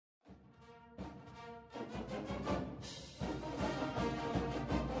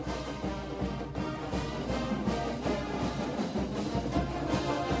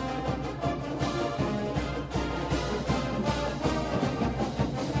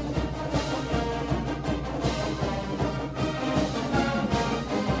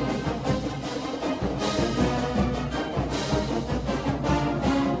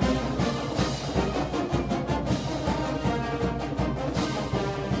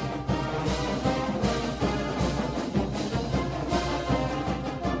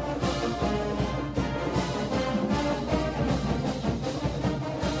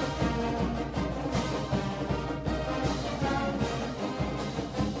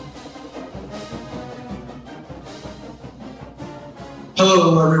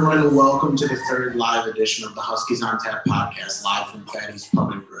Hello, everyone, and welcome to the third live edition of the Huskies on Tap podcast, live from Fatty's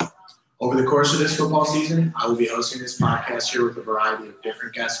Public Grill. Over the course of this football season, I will be hosting this podcast here with a variety of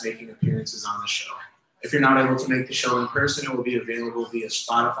different guests making appearances on the show. If you're not able to make the show in person, it will be available via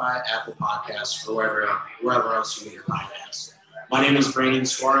Spotify, Apple Podcasts, or wherever else you get your podcasts. My name is Brandon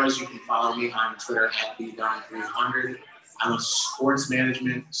Suarez. You can follow me on Twitter at @BDon300. I'm a sports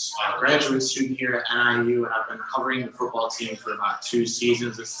management graduate student here at NIU, and I've been covering the football team for about 2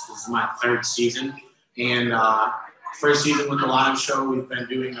 seasons. This is my 3rd season. And first season with the live show, we've been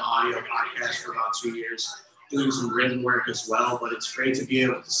doing the audio podcast for about 2 years, doing some written work as well. But it's great to be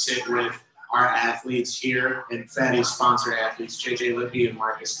able to sit with our athletes here and Fatty's sponsored athletes, JJ Lippy and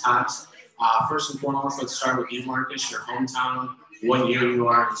Marcus Cox. First and foremost, let's start with you, Marcus, your hometown, what year you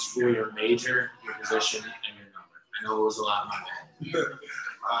are in school, your major, your position, and your number. I know it was a lot, my bad.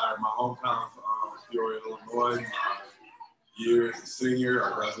 My hometown, Peoria, Illinois. Year is a senior.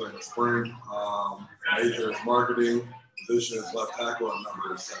 I graduated in spring. Major is marketing. Position is left tackle, and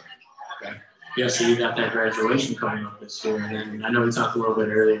number is 7. Okay. Yeah, so you got that graduation coming up this year. And then I know we talked a little bit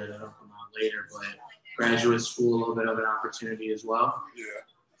earlier, that'll come out later, but graduate school, a little bit of an opportunity as well.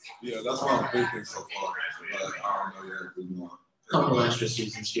 Yeah, that's what I'm thinking so far. But I don't know yet if we want. Couple extra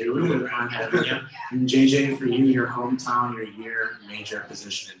seasons here. We wouldn't mind having you. And JJ, for you, your hometown, your year, major,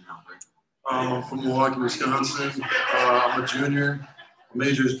 position, and number. I'm from Milwaukee, Wisconsin. I'm a junior. My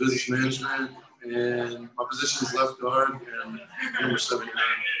major is business management, and my position is left guard and number 79.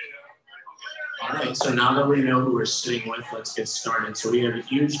 All right, so now that we know who we're sitting with, let's get started. So we have a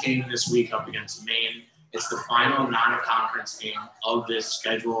huge game this week up against Maine. It's the final non-conference game of this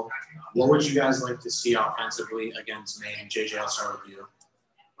schedule. What would you guys like to see offensively against Maine? JJ, I'll start with you.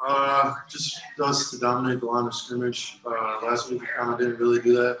 Just us to dominate the line of scrimmage. Last week we kind of didn't really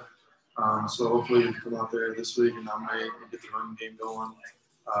do that. So hopefully we can come out there this week and dominate and get the run game going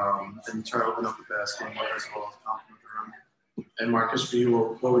and try to open up the pass game as well as compliment the run. And Marcus, for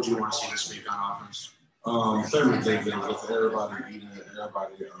you, what would you want to see this week on offense? Same as JJ, just everybody beating it,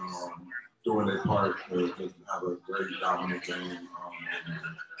 everybody doing their part to just have a great dominant game.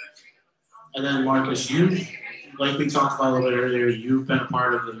 And then Marcus, you, like we talked about a little bit earlier, you've been a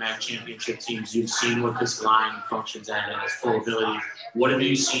part of the MAC championship teams. You've seen what this line functions at its full ability. What have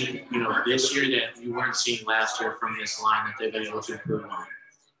you seen, this year that you weren't seeing last year from this line that they've been able to improve on?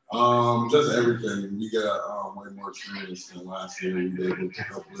 Just everything. We got way more experience than last year. We were able to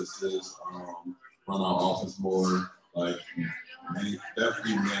pick up blitzes, run our offense more,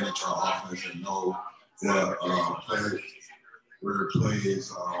 definitely manage our offense and know what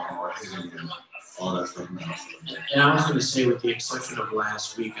plays are hitting and all that stuff now. And I was going to say, with the exception of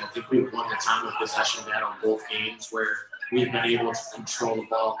last week, I think we've won the time of possession battle on both games where we've been able to control the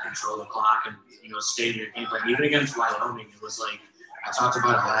ball, control the clock, and stay in your game plan. Even against Wyoming, it was like I talked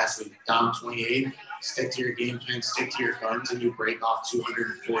about it last week. Down 28, stick to your game plan, stick to your guns, and you break off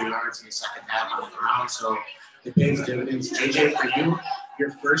 204 yards in the second half on the ground. So it pays dividends. JJ, for you,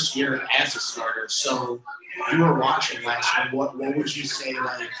 your first year as a starter, so you were watching last year. What would you say,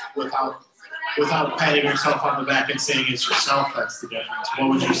 without patting yourself on the back and saying it's yourself that's the difference? What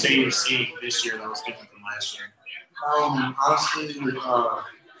would you say you're seeing this year that was different from last year? Honestly,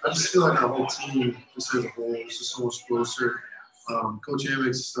 I just feel like our whole team, just as a whole, is just so much closer. Coach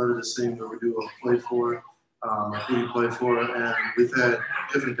Amex started this thing where we do a play for, who we play for, and we've had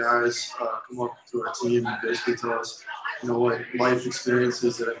different guys come up to our team and basically tell us, what life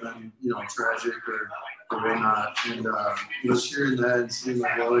experiences that have been, tragic or whatnot. And just hearing that and seeing the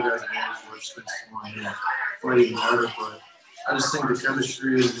other guys we're just been fighting harder. But I just think the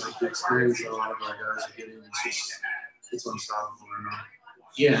chemistry and the experience that a lot of our guys are getting it's unstoppable right now.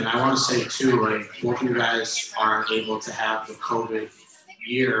 Yeah, and I want to say too, both of you guys are able to have the COVID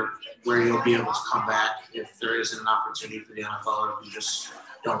year where you'll be able to come back if there isn't an opportunity for the NFL, or if you just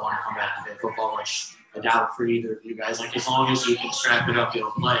don't want to come back and play football, which I doubt for either of you guys. As long as you can strap it up,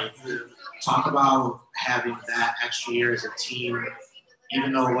 you'll play. Talk about having that extra year as a team,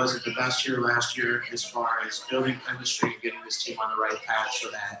 even though it wasn't the best year last year, as far as building chemistry and getting this team on the right path so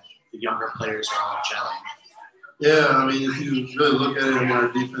that the younger players are all gelling. Yeah, if you really look at it, our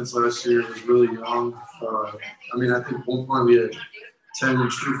defense last year was really young. I think at one point we had 10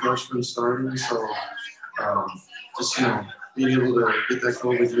 true freshmen starting, so just being able to get that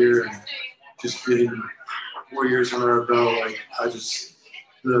COVID year and just getting 4 years under our belt, I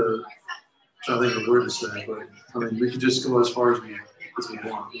think the word to say, but we could just go as far as we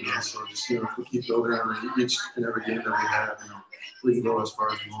want, So just if we keep building on each and every game that we have, we can go as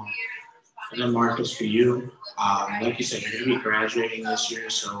far as we want. And then Marcus, for you, like you said, you're going to be graduating this year,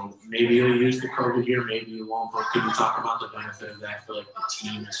 so maybe you'll use the COVID year, maybe you won't. But could you talk about the benefit of that for like the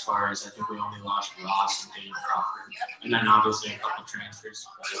team as far as I think we only lost Ross and Daniel Crawford, and then obviously a couple transfers.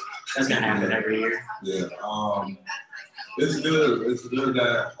 But that's going to happen every year. Yeah. It's good. It's good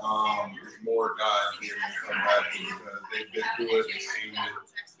that there's more guys here to come back because they've been through it. They've seen it.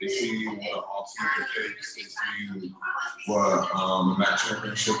 They see what an off-season takes. They see what a match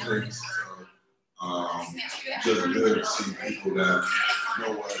championship takes. So just good to see people that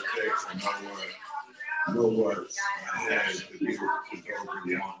know what it takes and know what's ahead to do to go where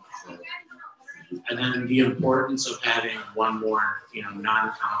you want. So. And then the importance of having one more,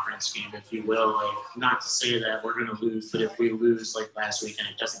 non-conference game, if you will. Like, not to say that we're going to lose, but if we lose like last week and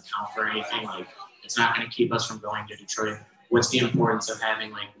it doesn't count for anything, like it's not going to keep us from going to Detroit. What's the importance of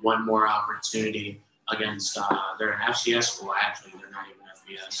having like one more opportunity against they're an FCS school, actually. They're not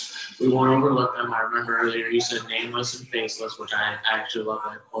even FBS. We won't overlook them. I remember earlier you said nameless and faceless, which I actually love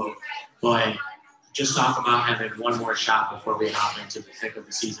that quote. But just talk about having one more shot before we hop into the thick of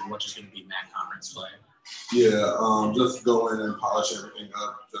the season, which is going to be MAC conference play. Yeah, just go in and polish everything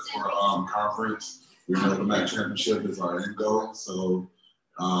up just for conference. We know the MAC championship is our end goal, so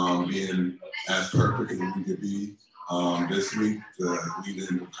being as perfect as we could be this week to lead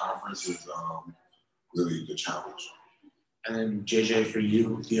into the conference is really the challenge. And then JJ, for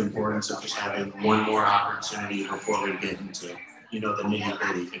you, the importance of just having one more opportunity before we get into the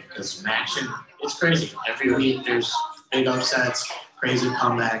nitty-gritty, because action, it's crazy. Every week there's big upsets, crazy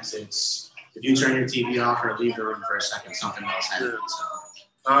comebacks. It's if you turn your TV off or leave the room for a second, something else happens.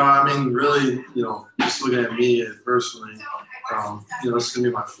 So. Really, just looking at me personally, this is gonna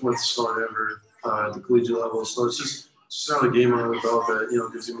be my 4th start ever at the collegiate level. So it's just another game under the belt that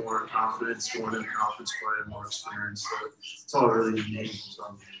gives you more confidence going into conference play and more experience. So it's all really neat.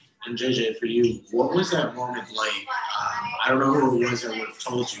 So. And JJ, for you, what was that moment like? I don't know who it was that would have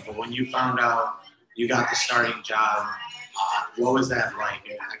told you, but when you found out you got the starting job, what was that like?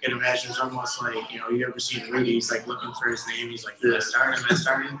 I can imagine it's almost like, you ever seen Rudy, he's like looking for his name, he's like, am I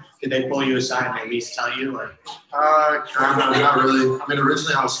starting? Did they pull you aside and at least tell you? Like, not really.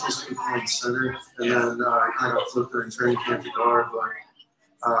 Originally I was supposed to be playing center, and then I kind of flipped during training camp to guard, but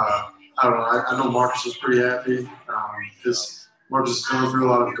I don't know. I know Marcus was pretty happy because Marcus is going through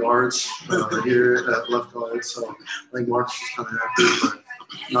a lot of guards here at left guard, so I think Marcus was kind of happy.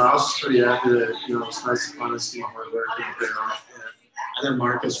 But I was just pretty happy that it's nice to finally see my hard work and pay off. And then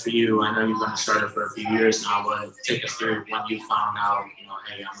Marcus, for you, I know you've been a starter for a few years now, but take us through when you found out,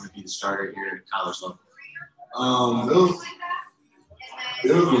 hey, I'm going to be the starter here at college level.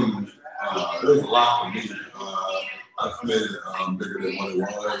 It was a lot for me. I made it bigger than what it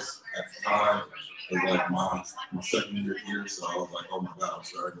was at the time. It was like my second year here, so I was like, oh my God, I'm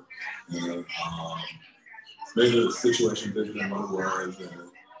starting. And made the situation bigger than what it was, and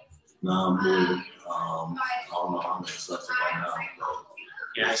now I'm here. I don't know how many steps I got now. But.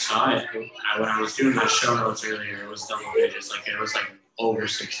 Yeah, I saw it. When I was doing my show notes earlier, it was double digits. It was like over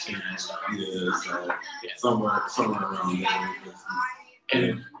 16. I saw. Yeah, so somewhere around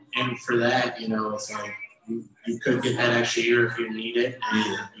there. And for that, it's like you could get that extra year if you need it.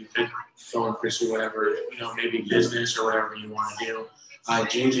 And you could go and pursue whatever, maybe business or whatever you want to do.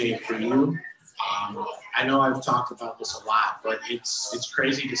 JJ, for you, I know I've talked about this a lot, but it's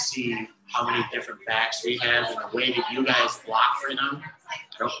crazy to see how many different backs we have and the way that you guys block for them.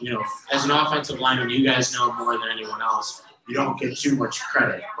 As an offensive lineman, you guys know more than anyone else. You don't get too much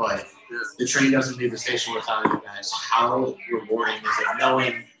credit, but the train doesn't leave the station without you guys. How rewarding is it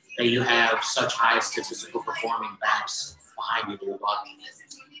knowing that you have such high statistical performing backs behind you to block?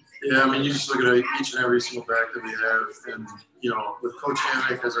 Yeah, you just look at each and every single back that we have, and with Coach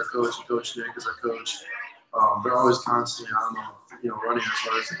Hammock as our coach and Coach Nick as our coach, they're always constantly on them, running as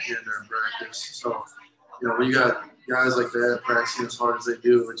hard as they can during practice. So, when you got guys like that practicing as hard as they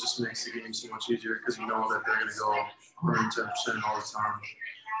do, it just makes the game so much easier because you know that they're going to go 110% all the time.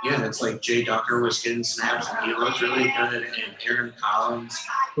 Yeah, it's like Jay Ducker was getting snaps, and he looked really good. And Aaron Collins,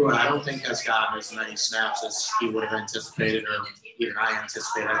 who I don't think has gotten as many snaps as he would have anticipated, or even I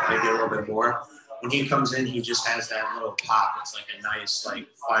anticipated. I think a little bit more. When he comes in, he just has that little pop. It's like a nice,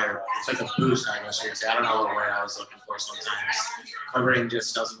 fire. It's like a boost, I guess you would say. I don't know what word I was looking for sometimes. My brain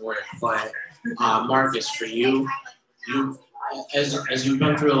just doesn't work. But Marcus, for you as you've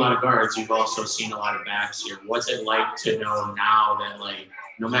been through a lot of guards, you've also seen a lot of backs here. What's it like to know now that,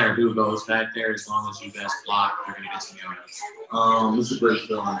 no matter who goes back there, as long as you guys block, you're going to get some yards? It's a great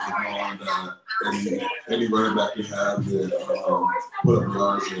feeling to know that any running back you have that put up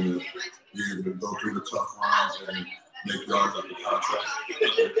yards and you're able to go through the tough lines and make yards up the contract.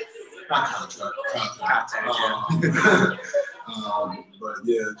 not contract. But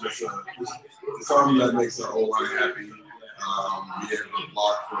yeah, just it's something that makes the whole line happy. Be able to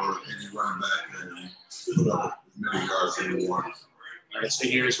block for any running back and put up as many yards as you want. All right, so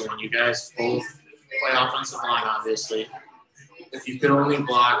here's one. You guys both play offensive line, obviously. If you could only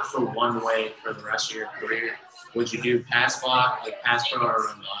block for one way for the rest of your career, would you do pass block, like pass pro, or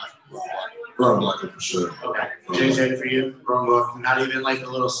run block? Run blocking for sure. Okay. JJ, for you? Run block. Not even like a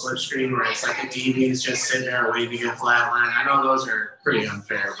little slip screen where it's like a DB's just sitting there waiting to get flat line. I know those are pretty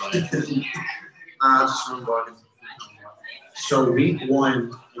unfair, but. Just run blocking. So week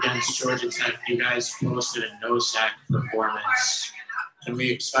 1 against Georgia Tech, you guys posted a no-sack performance. Can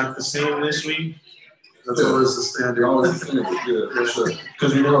we expect the same this week? That's always the standard. Yeah, for sure.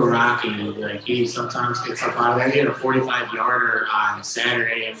 Because we know Rocky, like he sometimes gets up out of there. He had a 45-yarder on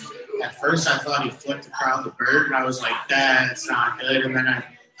Saturday, and at first I thought he flipped the crowd the bird, and I was like, that's not good. And then I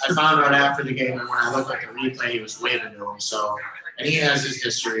found out after the game, and when I looked at the replay, he was waving to him. So, and he has his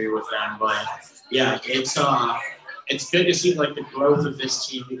history with them, but yeah, it's good to see like the growth of this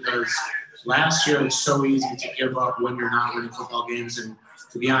team because last year it was so easy to give up when you're not winning football games, and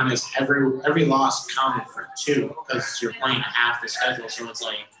to be honest, every loss counted for 2 because you're playing half the schedule, so it's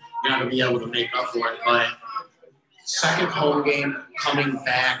like you're not gonna be able to make up for it. But second home game, coming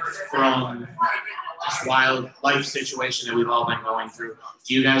back from this wild life situation that we've all been going through.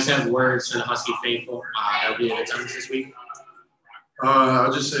 Do you guys have words to the Husky faithful that'll be in attendance this week?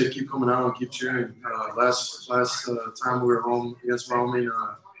 I'll just say keep coming out and keep cheering. Last time we were home against Wyoming,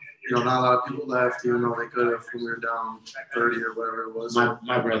 not a lot of people left, even though they could have when we were down 30 or whatever it was.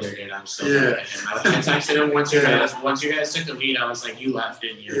 My brother did. I'm so mad at him. I texted him once you guys took the lead. I was like, you left,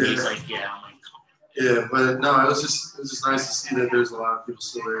 didn't you? He's like, yeah. I'm like, yeah, but no, it was just nice to see that there's a lot of people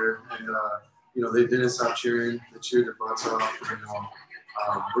still there, and they didn't stop cheering. They cheered their butts off, and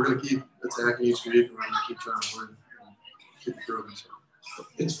we're gonna keep attacking each week, and we're gonna keep trying to win and keep improving. So.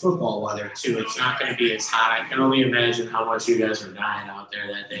 It's football weather too. It's not going to be as hot. I can only imagine how much you guys are dying out there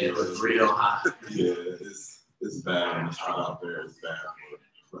that day. It was real hot. Yeah, it's bad when it's hot out there. It's bad.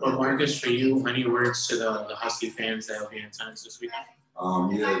 But Marcus, for you, any words to the Husky fans that will be in attendance this week?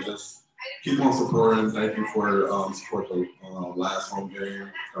 Yeah, just keep on supporting. Thank you for support the last home game.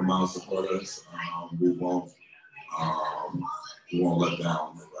 Come out and support us. We won't let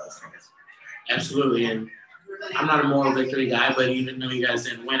down the last time. Absolutely, and I'm not a moral victory guy, but even though you guys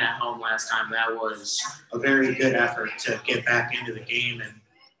didn't win at home last time, that was a very good effort to get back into the game. And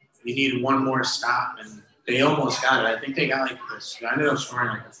we needed one more stop, and they almost got it. I think they got like this. I ended up scoring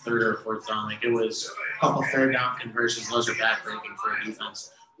like a third or fourth down. Like it was a couple third down conversions. Those are backbreaking for a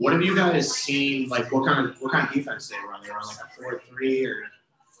defense. What have you guys seen? Like what kind of defense they run? They run like a 4-3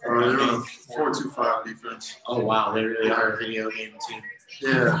 or they're on a 4-2-5 defense. Oh wow, they really are a video game team.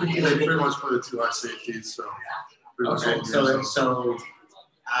 Yeah, they pretty much play the 2 high safeties, so. Okay, so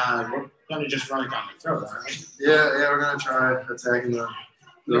we're gonna just run it down the throat, aren't we? Yeah, we're gonna try attacking the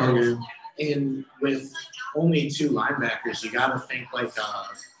run game. And with only 2 linebackers, you gotta think like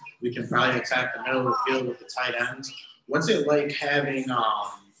we can probably attack the middle of the field with the tight ends. What's it like having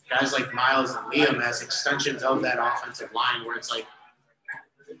guys like Miles and Liam as extensions of that offensive line, where it's like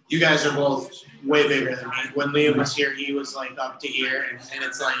you guys are both way bigger than me. When Liam was here, he was like up to here, and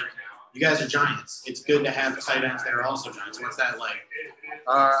it's like you guys are giants. It's good to have tight ends that are also giants. What's that like?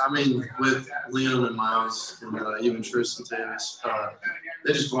 With Liam and Miles and even Tristan Davis,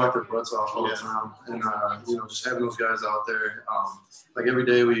 they just block their butts off all the time. And, just having those guys out there, like every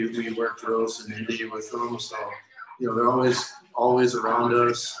day we work drills and Indy with them. So, they're always around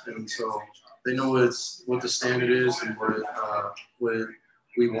us. And so they know what the standard is and what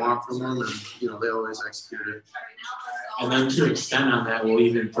we want from them. And, they always execute it. And then to extend on that, we'll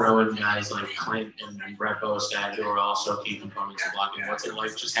even throw in guys like Clint and Brett Bostad, who are also key components of blocking. What's it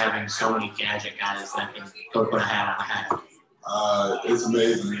like just having so many gadget guys that can go put a hat on a hat? It's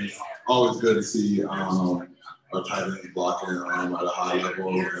amazing. It's always good to see our tight ends blocking at a high level.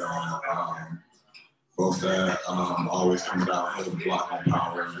 And Bostad always coming down here and blocking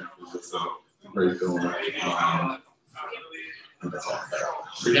power. It's just a great feeling.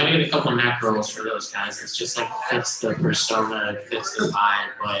 We're gonna get a couple neck rolls for those guys. It's just like fits the persona, fits the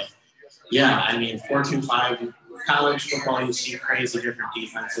vibe. But yeah, 4-2-5 college football, you see crazy different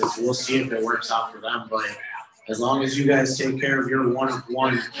defenses. We'll see if it works out for them. But as long as you guys take care of your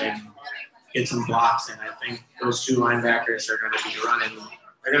 1-1 and get some blocks, and I think those 2 linebackers are going to be running.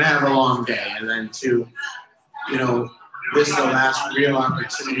 They're going to have a long day, and then this is the last real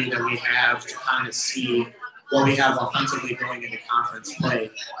opportunity that we have to kind of see what we have offensively going into conference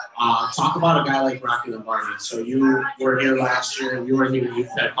play. Talk about a guy like Rocky Lombardi. So you were here last year. You've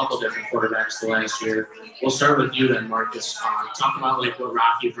had a couple different quarterbacks the last year. We'll start with you then, Marcus. Talk about like what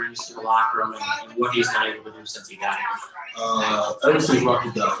Rocky brings to the locker room and what he's been able to do since he got here. Ever since Rocky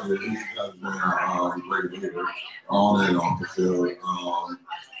got here, he has been a great leader on and off the field.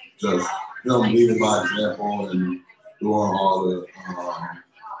 Just leading by example and doing all the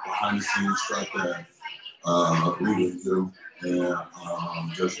behind the scenes stuff that leaders do,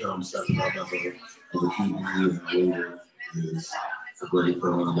 and just him stepping up as a QB and a leader is a great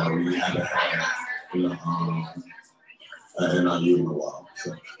feeling that we haven't had at NIU in a while.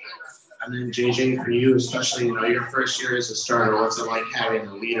 So. And then JJ, for you, especially your first year as a starter, what's it like having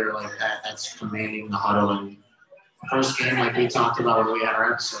a leader like that that's commanding the huddle? And first game, like we talked about when we had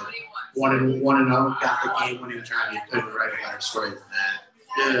our episode, 1-0, got the game-winning drive. You couldn't write a better story than that.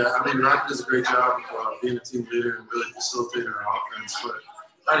 Yeah, I mean, Rocky does a great job of being a team leader and really facilitating our offense. But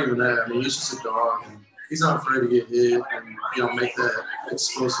not even that. I mean, he's just a dog, and he's not afraid to get hit and make that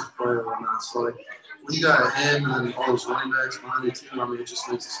explosive play or whatnot. So like, when you got him and then all those running backs behind the team, I mean, it just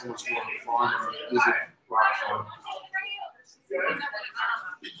makes it so much more fun and easy to rock fun.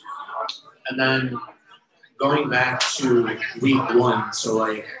 And then going back to week 1, so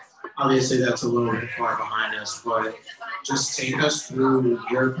like obviously that's a little bit far behind us, but just take us through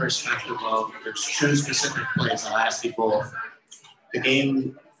your perspective of there's 2 specific plays. I'll ask you both. The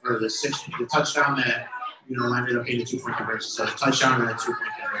game or the touchdown that ended up being a 2-point conversion. So the touchdown and the 2-point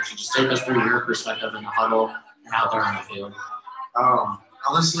conversion. Just take us through your perspective in the huddle and out there on the field.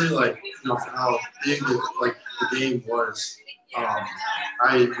 Honestly, for how big the game was,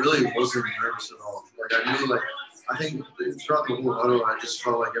 I really wasn't nervous at all. Like I knew, I think throughout the whole huddle, I just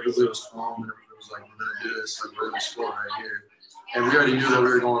felt like everybody was calm and everybody was like, "We're gonna do this. Like we're gonna score right here." And we already knew that we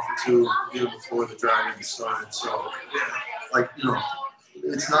were going for 2 even before the drive even started. So,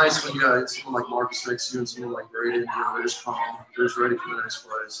 it's nice when you got someone like Marcus next to you and someone like Braden. They're just calm. They're just ready for the next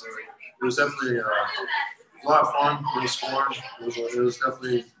play. So it was definitely a lot of fun when we scored. It was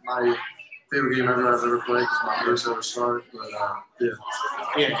definitely my favorite game I've ever played because my first ever start. But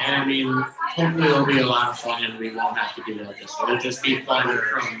yeah, and I mean, hopefully it'll be a lot of fun and we won't have to do that this way. It'll just be fun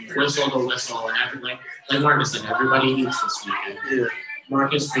from whistle to whistle and everything. Like Marcus said, everybody eats this weekend. Yeah.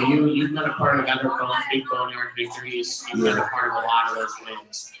 Marcus, for you, you've been a part of other big boneyard victories. You've been a part of a lot of those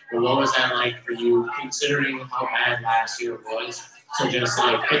wins. But what was that like for you, considering how bad last year was, to just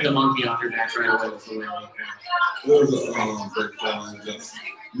hit the monkey off your back right away with the win? It was a great feeling, just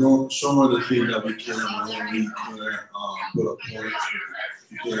showing the team that we can win, we can put up points,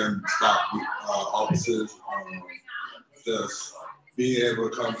 we can stop the opposites. Just being able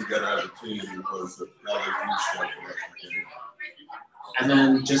to come together as a team was a huge step for us. And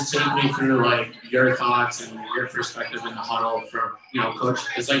then just take me through your thoughts and your perspective in the huddle from Coach.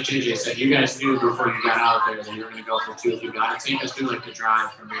 It's like JJ said, you guys knew before you got out there that you were going to go for 2 if you got it. Take us through the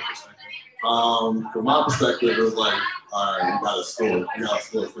drive from your perspective. From my perspective, it was like, all right, we got to score. We got to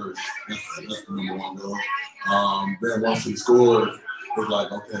score first. That's the number 1 goal. Then once we scored, it was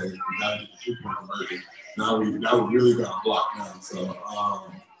like, okay, we got to get the 2-point conversion. Now we really got to block now. So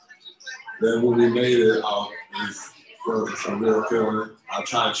then when we made it out, it's a real feeling. I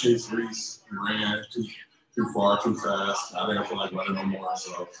tried to chase Reese. He ran too far, too fast. I didn't feel like running no more,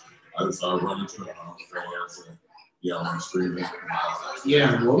 so I just started running to the fans and yelling and screaming.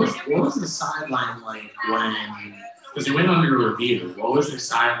 Yeah, what was the sideline like when? Because it went under review. What was the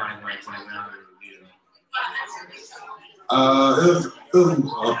sideline like when it went under review? It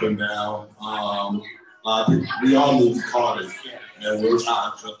was up and down. I think we all knew he caught it, and we were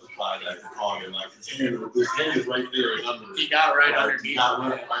trying to justify that he caught it. Like his hand is right there. He got right underneath. He got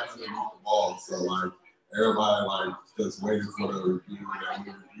right underneath the ball. So everybody just waiting for the review. Then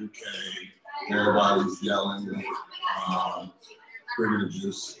the review came. Everybody's yelling, bringing the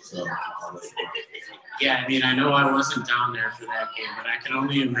juice. So yeah, I mean, I know I wasn't down there for that game, but I can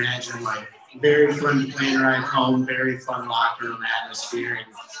only imagine very fun plane ride home, very fun locker room atmosphere,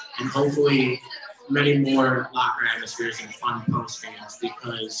 and hopefully many more locker atmospheres and fun post games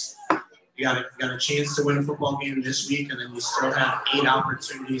because you got a chance to win a football game this week, and then you still have 8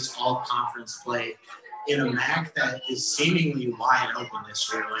 opportunities all conference play in a MAC that is seemingly wide open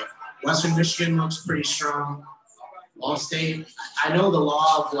this year. Western Michigan looks pretty strong. Ball State, I know the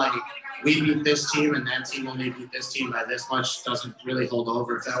law of we beat this team and that team only beat this team by this much doesn't really hold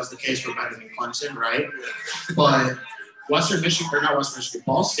over. If that was the case, we're better than Clemson, right? But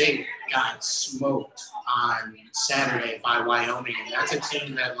Ball State got smoked on Saturday by Wyoming. And that's a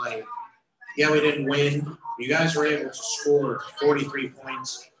team that, we didn't win, You guys were able to score 43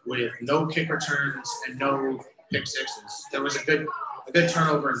 points with no kick returns and no pick sixes. There was a good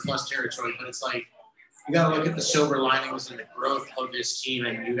turnover in plus territory, but it's like you got to look at the silver linings and the growth of this team,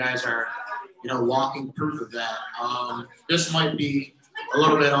 and you guys are, walking proof of that. This might be a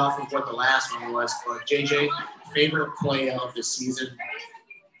little bit off of what the last one was, but JJ, favorite play of the season?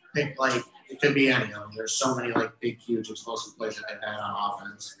 Pick it could be any of them. There's so many big, huge, explosive plays that they've had on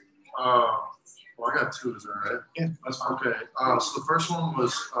offense. Well, I got two. Is that right? Yeah, that's fine. Okay. So the first one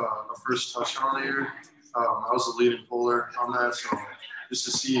was our first touchdown of the year. I was the leading puller on that, so just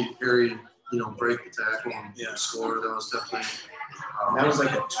to see Harry, break the tackle and score, that was definitely. That was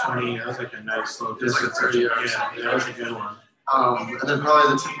like a 20. That was like a nice little. It was like a 30 yards. Yeah, that was a good one. And then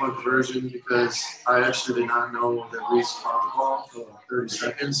probably the 2-point conversion, because I actually did not know that Reese caught the ball for 30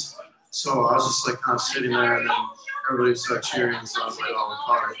 seconds. So I was just kind of sitting there, and then everybody started cheering, so I was like, oh, we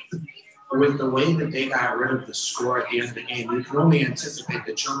caught it. With the way that they got rid of the score at the end of the game, you can only anticipate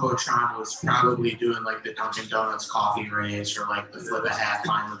that Jumbotron was probably doing the Dunkin' Donuts coffee race or the flip a hat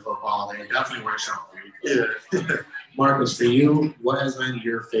behind the football. They definitely were showing. Yeah. Marcus, for you, what has been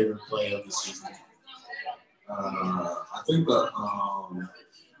your favorite play of the season? I think my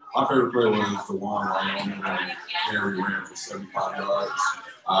favorite play was the one where Harry ran for 75 yards.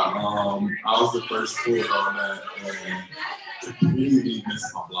 I was the first player on that and completely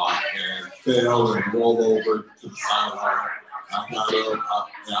missed my block and fell and rolled over to the sideline. I got up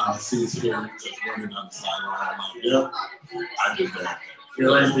and I see his Harry just running down the sideline. I'm like, yep, I did that.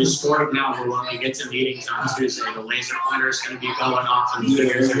 You're like, we scored now, but when we get to meetings on Tuesday, the laser pointer is going to be going off. And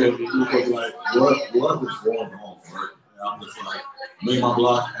it's going to be like, what was going on, right? And I'm just like, made my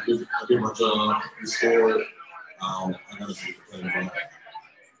block, I did my job, we scored. I got to see the play.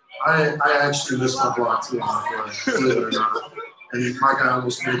 I actually missed my block too on the play, believe it or not. And my guy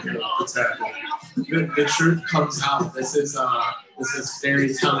almost made the tackle. The truth comes out. This is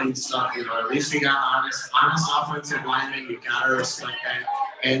very telling stuff. At least we got honest offensive linemen. You gotta respect that,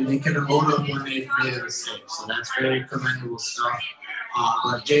 and they can own up when they've made a mistake. So that's very commendable stuff.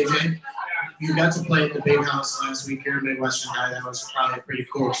 But JJ, you got to play at the Big House last week. You're a Midwestern guy. That was probably a pretty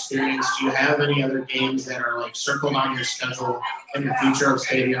cool experience. Do you have any other games that are circled on your schedule in the future of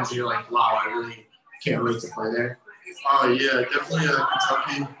stadiums? You're like, wow, I really can't wait to play there. Yeah, definitely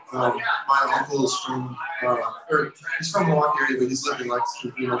Kentucky. My uncle is from, he's from Milwaukee area, but he's lived in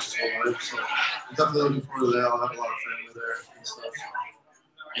Lexington pretty much his whole life. So I'm definitely looking forward to that. I'll have a lot of family there and stuff.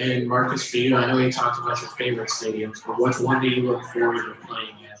 And Marcus, for you, I know you talked about your favorite stadiums, but which one do you look forward to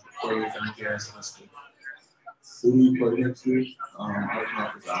playing at before you're done here as a Husky? Who do you play next week? I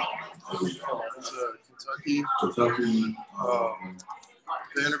Kentucky.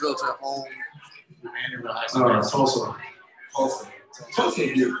 Vanderbilt's at home. Vanderbilt has Tulsa. Tulsa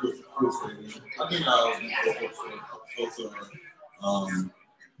would be a cool stadium. I think I'll be Tulsa,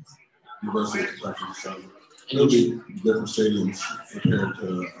 University of Kentucky. So it'll be different stadiums compared to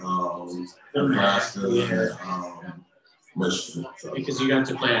Nebraska and Michigan. So. Because you got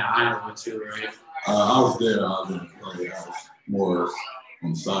to play at Iowa too, right? I was there. I didn't play. I was more on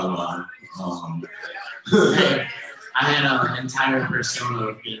the sideline. I had an entire persona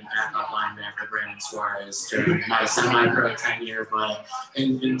of being backup linebacker Brandon Suarez during my semi-pro tenure, but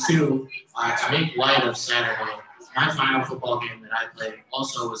in two, to make light of Saturday, my final football game that I played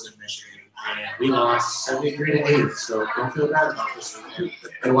also was in Michigan, and we lost 73-8, so don't feel bad about this weekend.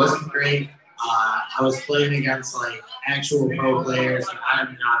 It wasn't great. I was playing against actual pro players, and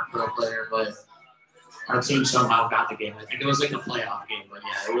I'm not a pro player, but our team somehow got the game. I think it was a playoff game, but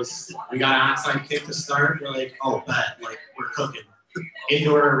yeah, it was. We got an onside kick to start. We're like, oh, bet, we're cooking.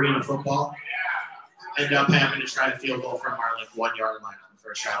 Indoor arena football. Ended up having to try to field goal from our 1 yard line on the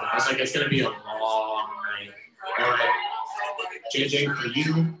first shot. I was like, it's gonna be a long night. All right, JJ, for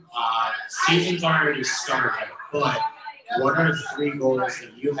you, season's already started, but what are 3 goals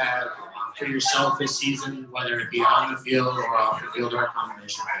that you have for yourself this season, whether it be on the field or off the field or a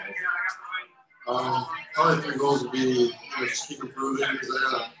combination of it? Probably 3 goals would be just keep improving, because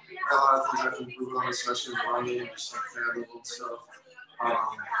I got a lot of things I can improve on, especially in the run game, just handling and stuff.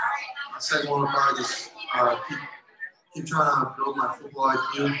 My second one would probably just keep trying to build my football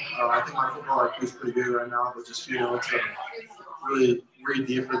IQ. I think my football IQ is pretty good right now, but just being able to really read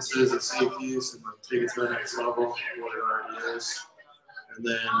defenses and safeties and take it to the next level, what it already is. And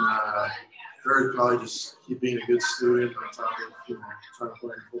then third, probably just keep being a good student on top of trying to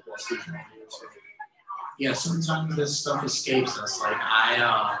play in football season. So. Yeah, sometimes this stuff escapes us.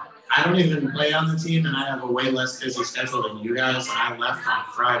 I don't even play on the team, and I have a way less busy schedule than you guys. And I left on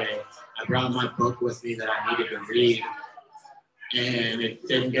Friday. I brought my book with me that I needed to read, and it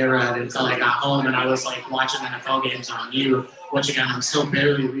didn't get read until I got home and I was like watching NFL games on you, which again I'm still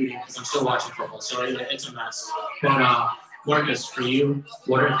barely reading because I'm still watching football, so it's a mess. But Marcus, for you,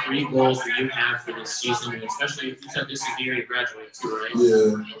 what are 3 goals that you have for this season, and especially if you said this is the year you graduate too, right?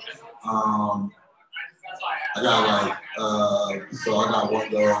 Yeah. I got so I got one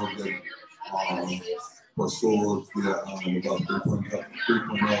goal that for school to get about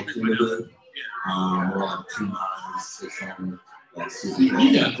 3.0 cumulative. We're like 2.9, 600.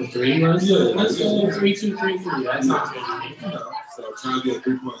 You got the 3, right? Yeah, that's 3, 2, 3, 3. That's not good. So trying to get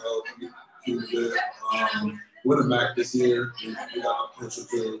 3.0 cumulative. Winning back this year, we got the potential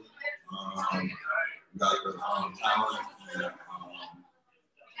to. We got the talent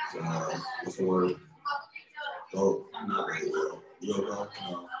and what's the word? Oh, not really well.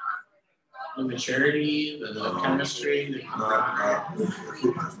 The maturity, the chemistry, the don't worry about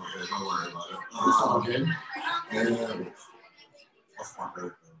it. It's all good. And what's my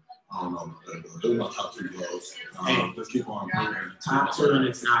favorite? I don't know. Those are my top 2 goals. Just keep on improving. Top 2 and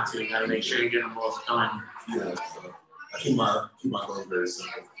it's not 2. You gotta make sure you get them both done. Yeah, so I keep my goals very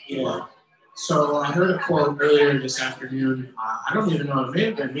simple. Yeah. So I heard a quote earlier this afternoon. I don't even know, it may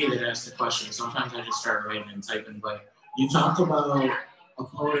have been me that asked the question. Sometimes I just start writing and typing, but you talked about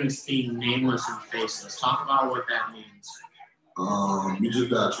opponents being nameless and faceless. Talk about what that means. You just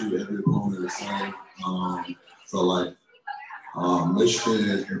got to treat every opponent the same. So like Michigan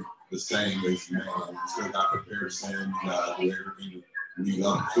is the same as you still got prepared the same. You got to do everything to lead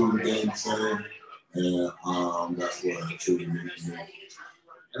up to the game the same, and that's what it truly means to me.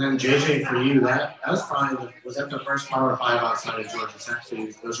 And then JJ, for you, that was probably was that the first Power 5 outside of Georgia Tech? So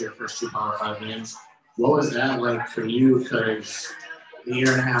those are your first 2 Power 5 games. What was that like for you? Because a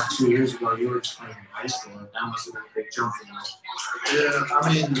year and a half, 2 years ago, you were just playing in high school. That must have been a big jump for you. Yeah,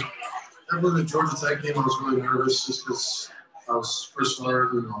 I mean, after the Georgia Tech game, I was really nervous just because I was first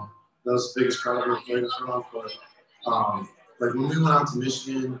learned, that was the biggest crowd I've ever played in front of. But like when we went out to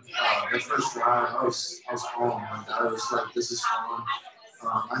Michigan, that first drive, I was calm. Like I was like, this is fun.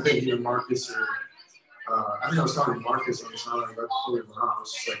 I think even Marcus I think I was talking to Marcus on the side right before we went out. I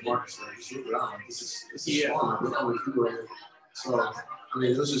was just like, Marcus, like, just look around. Like, this is fun. Like, look how many people are here. So, I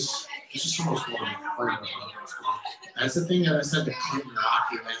mean, it's just so much fun playing with them. That's the thing that I said to Clinton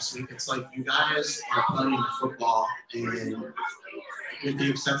Rocky last week. It's like you guys are playing football, and with the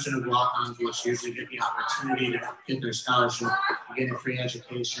exception of walk-ons, which usually get the opportunity to get their scholarship, get a free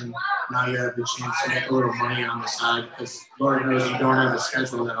education. Now you have the chance to make a little money on the side because Lord knows you don't have a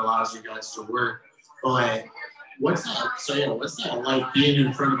schedule that allows you guys to work. But what's that? So yeah, what's that like being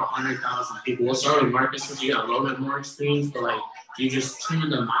in front of 100,000 people? Well, sorry, Marcus, since you got a little bit more experience, but like, do you just tune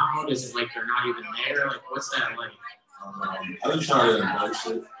them out? Is it like they're not even there? Like, what's that like? I just try to embrace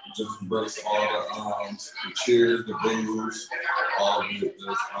it. Just embrace all the cheers, the boos, all of it.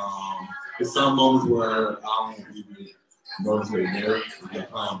 There's some moments where I don't even notice they're there. They're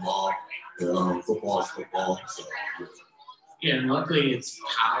playing ball. Football is football. So, yeah, and luckily it's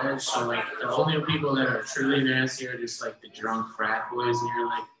college, so like the only people that are truly nasty are just like the drunk frat boys, and you're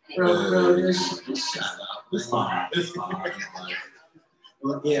like, bro, just shut up. It's fine. It's fine.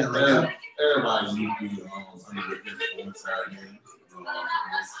 Like, yeah, like everybody need to be under the influence Saturday.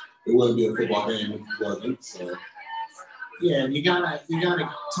 It wouldn't be a football game if it wasn't. So yeah, you gotta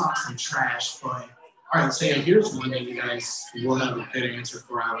talk some trash, but all right. So yeah, here's one that you guys will have a good answer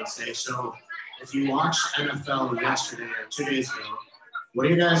for, I would say. So if you watched NFL yesterday or 2 days ago, what are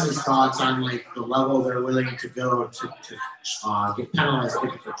you guys' thoughts on like the level they're willing to go to get penalized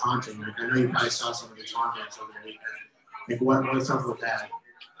people for taunting? Like I know you probably saw some of the tauntings over the weekend. Like what's up with that?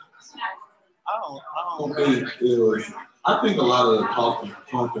 I don't think it was. I think a lot of the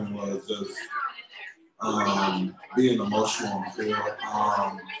talking was just being emotional on the field.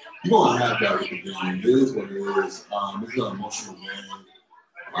 You don't have that with the game. It is what it is. It's an emotional game.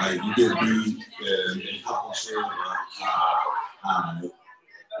 Like you get beat and they talk and shit. I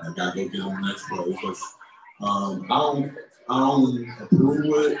gotta go get on the next play. Because I don't approve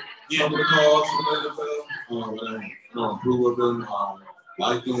with some of the calls in the NFL. I don't approve with them.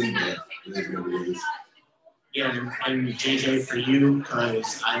 Like them, but it is what it is. Yeah, and JJ, for you,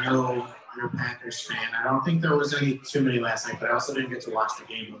 because I know you're a Packers fan. I don't think there was too many last night, but I also didn't get to watch the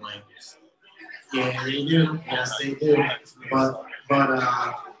game. But like, yeah, they do. Yes, they do. But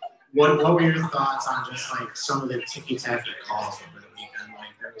what were your thoughts on just like some of the ticky-tacky calls over the weekend?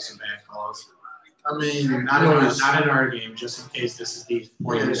 Like there were some bad calls. I mean, not in our game, just in case this is the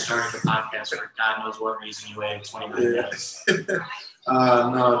point you started the podcast for God knows what reason you waited 20 minutes.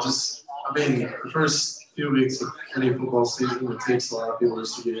 No, just, I mean, the first few weeks of any football season, it takes a lot of people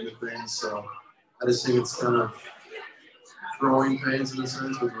just to get into things. So I just think it's kind of, growing pains in a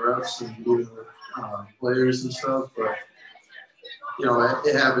sense with refs and dealing with players and stuff, but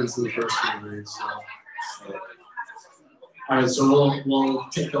it happens in the first few weeks. So. All right, so we'll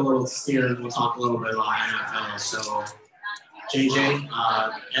take a little steer and we'll talk a little bit about NFL. So, JJ,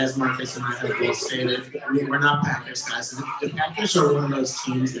 as Marcus and I have both stated, we're not Packers guys. The Packers are one of those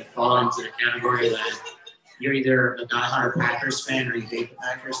teams that fall into the category that you're either a diehard Packers fan or you hate the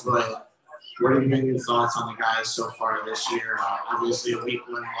Packers. But what have been your thoughts on the guys so far this year? Obviously, a week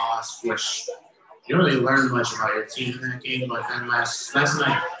one loss, which you don't really learn much about your team in that game. But then last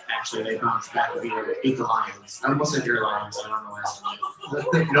night, actually, they bounced back and beat the Lions. I almost said your Lions. I don't know why I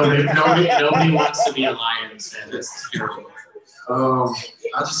said nobody wants to be a Lions fan. That's terrible.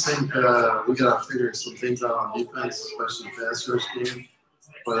 I just think we got to figure some things out on defense, especially the pass rush game.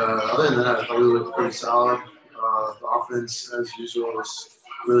 But other than that, I thought we looked pretty solid. The offense, as usual, was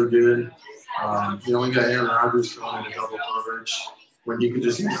really good. We got Aaron Rodgers throwing into double coverage when you could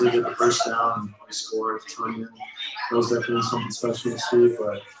just easily get the first down and score at the turn in. That was definitely something special to see.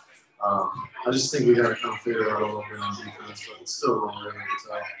 But I just think we got to kind of figure it out a little bit on defense, but it's still a little early to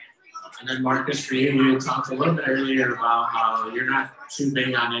tell. And then Marcus, for you talked a little bit earlier about how you're not too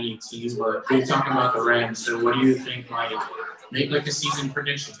big on any teams, but we talked about the Rams. So what do you think, make a season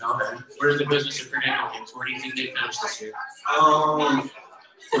prediction? Go ahead. We're in the business of predicting things. Where do you think they finish this year?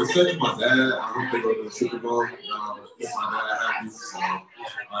 For the sake of my dad, I hope they go to the Super Bowl. Make my dad happy. So,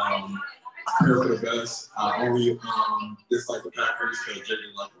 prepare for the best. I only dislike the Packers because they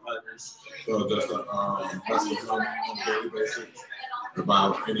didn't like the Packers. So just mess with them on a daily basis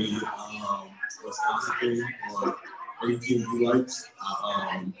about any Wisconsin team or any team he likes.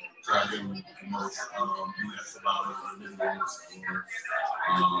 Try to give him the most BS about it, or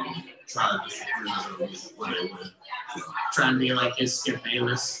try to disagree with what they win. Trying to be like his Skip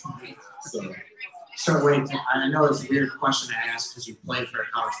Bayless. So wait, I know it's a weird question to ask because you played for a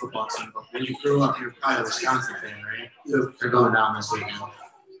college football team, but when you grew up, you're probably a Wisconsin fan, right? Yep. They're going down this weekend.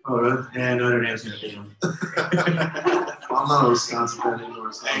 Oh, really? Yeah, Notre Dame's going to beat them. I'm not a Wisconsin fan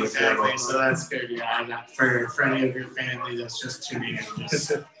anymore. So exactly, so that's good. Yeah, I got for any of your family that's just tuning in.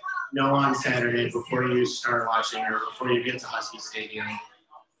 Just know on Saturday before you start watching or before you get to Husky Stadium,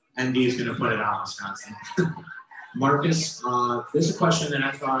 ND is going to put it on Wisconsin. Marcus, this is a question that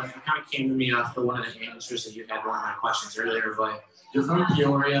I thought kind of came to me after one of the answers that you had one of my questions earlier, but you're from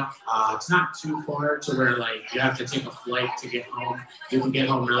Peoria. It's not too far to where you have to take a flight to get home. You can get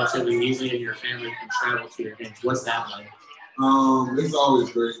home relatively easily and your family can travel to your games. What's that like? It's always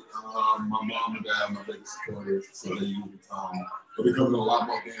great. My mom and dad are my biggest supporters, so they'll be coming to a lot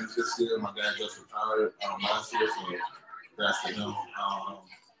more games this year. My dad just retired last year, so that's to him.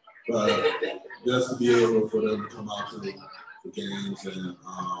 But just to be able for them to come out to the games and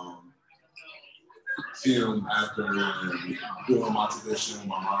see them after and doing my tradition.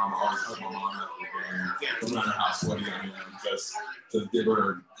 My mom, I always hug my mom after the game, no matter how sweaty I am, just to give her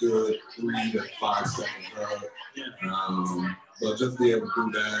a good 3 to 5 second hug. But just be able to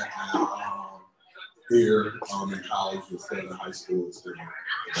do that and here in college instead of high school.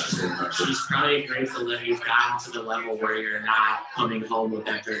 She's probably grateful that you've gotten to the level where you're not coming home with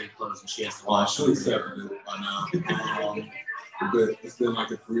that dirty clothes and she has to wash them. She'll accept it by now. But it's been like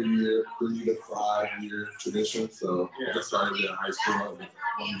a 3 to 5 year tradition. So I just started in high school.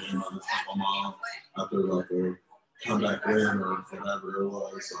 One game I just helped my mom after a comeback win or whatever it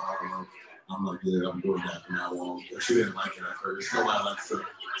was. So I don't know. I'm like, yeah, I'm doing that from now on. She didn't like it at first. Nobody likes a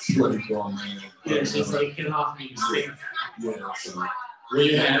sweaty grown man. Yeah, she's like, get off me, you stink. Yeah, so.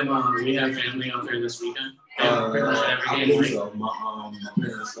 We have family out there this weekend. Pretty much every I game. believe so. My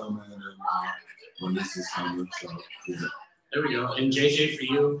parents coming and my niece is coming. So yeah. There we go. And JJ, for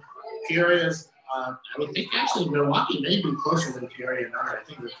you, Peoria's, I would think actually Milwaukee may be closer than Peoria now. I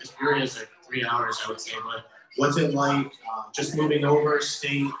think because Peoria's like 3 hours, I would say. But what's it like just moving over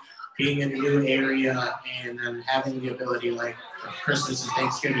state, being in a new area, and then having the ability like for Christmas and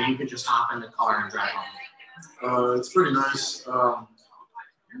Thanksgiving, you could just hop in the car and drive home? It's pretty nice.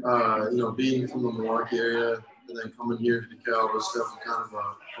 Being from the Milwaukee area and then coming here to DeKalb was definitely kind of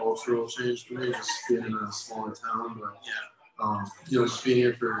a cultural change for me, just being in a smaller town. But just being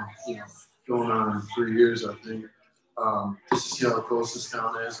here for going on 3 years, I think, just to see how close this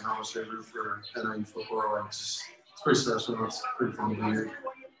town is and how much they root for NIU football, it's pretty special. It's pretty fun to be here.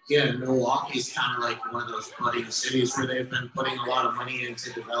 Yeah, Milwaukee's kind of like one of those budding cities where they've been putting a lot of money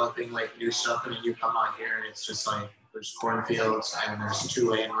into developing like new stuff, and then you come out here and it's just like there's cornfields and there's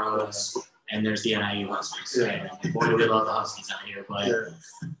 2-lane roads and there's the NIU Huskies. Yeah. And boy, do we love the Huskies out here. But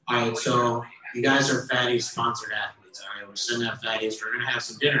all right, so you guys are Fatty's sponsored athletes. All right, we're sending out Fatty's. We're gonna have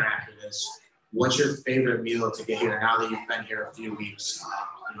some dinner after this. what's your favorite meal to get here now that you've been here a few weeks,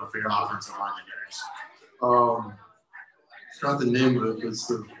 for your offensive line guys? Forgot the name of it, but it's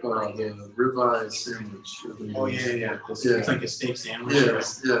the ribeye sandwich. Oh, yeah. It's like a steak sandwich. Yeah,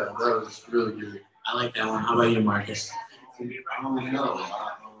 that was really good. I like that one. How about you, Marcus? I don't know.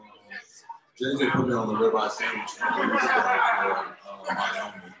 JJ put me on the ribeye sandwich for Miami.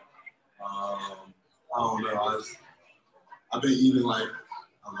 I don't know. I've been eating like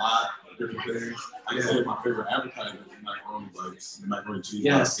a lot of different things. I can say my favorite appetizer is macaroni bites, the macaroni cheese.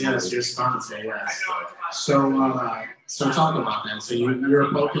 Yes, your sponsor, yes. So talk about that. So you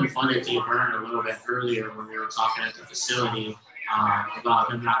were poking fun at Dave Byrne a little bit earlier when we were talking at the facility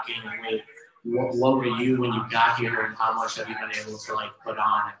about him not gaining weight. What were you when you got here, and how much have you been able to put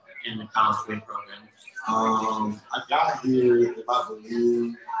on in the college weight program? I got here, if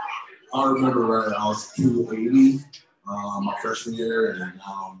I remember right, I was 280 my freshman year, and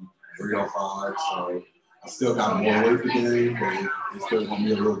now I'm 305. So I still got more weight to gain, but it's still gonna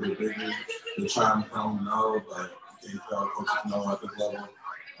be a little bit bigger. They're trying to tell them no, but you can't tell coaches no at this level.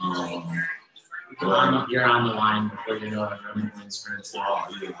 You're on the line before you know it. Really wins for it. Oh,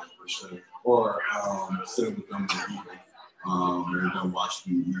 yeah, for sure. Or sitting with them and eating. And then watch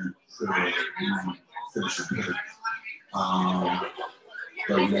me eat till you finish your plate.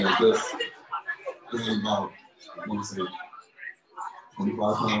 But yeah, just being about, I want to say,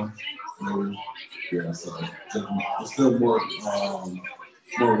 25 pounds, maybe. Yeah, so there's still more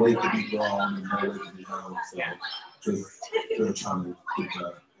weight to be drawn and more weight to be held. So just still trying to get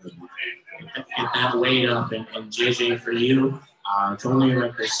that weight up. And JJ, for you, it's only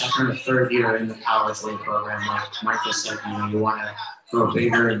like your second or third year in the college weight program. Like Marcus said, you want to grow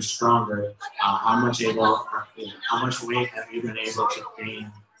bigger and stronger. How much weight have you been able to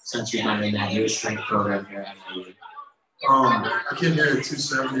gain since you've been in that new strength program here at IU? I came here at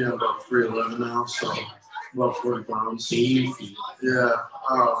 270. I'm about 311 now, so about 40 pounds. Yeah.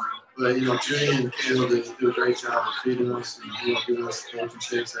 But Junior and Caleb do a great job of feeding us and giving us protein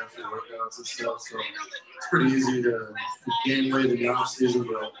shakes after workouts and stuff. So it's pretty easy to gain weight in the off season,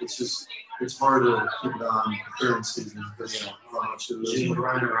 but it's hard to keep it on during season because how much it is. Junior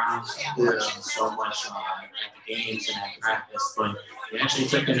running around so much at the games and at practice. But you actually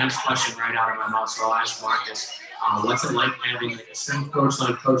took the next question right out of my mouth. So I'll ask Marcus, what's it like having a strength coach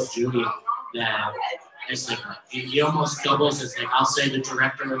like Coach Judy that it's he almost doubles as I'll say the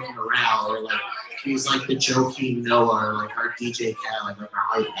director of morale, or he's like the Joakim Noah, or our DJ Khaled, our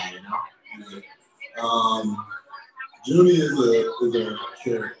hype guy, Judy is a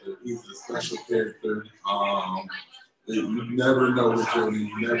character. He's a special character. You never know with Judy.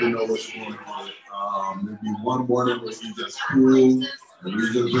 You never know what you're going to get. There'll be one morning where he's just cool and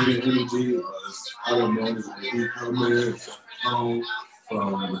we just bring energy. Other mornings where he come in, home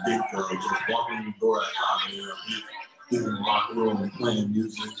from the big just walking in the door at 5 a.m. He's in the locker room and playing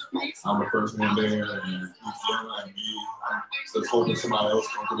music. I'm the first one there, and he's yelling at me. I'm just hoping somebody else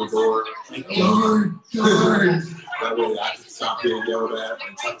comes to the door. Guard! That way I can stop being yelled at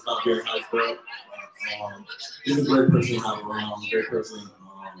and stop being hyped up. He's a great person to have around, a great person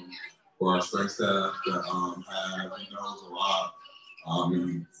for our strength staff that he knows a lot.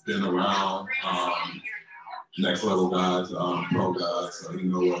 He's been around next level guys, pro guys, so he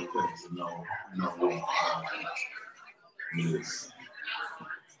knows what it takes to know what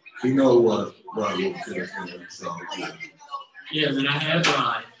he knows what will fit in. So yeah, then I have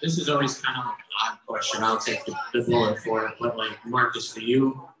this is always kind of an odd question. I'll take the bullet for it, but Marcus, for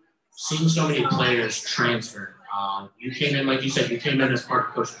you, seeing so many players transfer. You came in, like you said, as part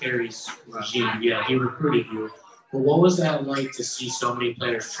of Coach Perry's regime. Yeah, he recruited you. But what was that like to see so many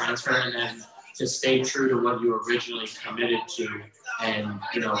players transfer and then to stay true to what you originally committed to and,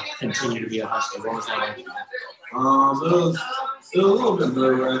 continue to be a Husky? What was that like? It was a little bit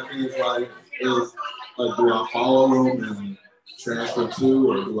nerve-wracking. It was like, do I follow them and transfer to,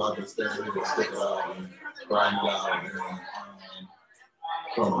 or do I just stay here and stick it out and grind it out? And,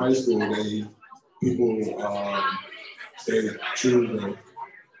 from high school, people stay true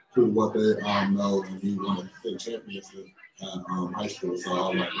to what they know, and we want to stay champions at high school. So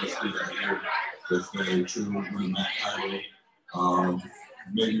I'm like, let's do that here. Let's stay true, win that title.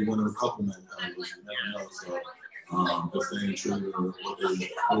 Maybe win a couple of titles, you never know. So just staying true to what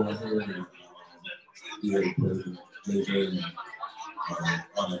they're doing here and be able to play JJ and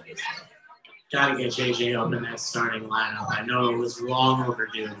all that good stuff. Got to get JJ up in that starting lineup. I know it was long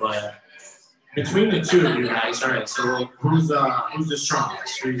overdue, but between the two of you guys, all right, so who's the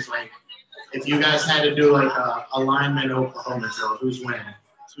strongest? Who's if you guys had to do a lineman Oklahoma drill, who's winning?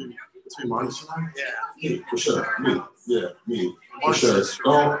 Between Marcus and I? Yeah. Me, for sure. Me. Yeah, me. For sure.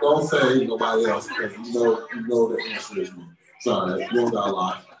 Don't say nobody else because you know the answer is me. Sorry, you don't gotta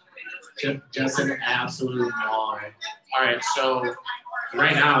lie. Just an absolute mall. All right, so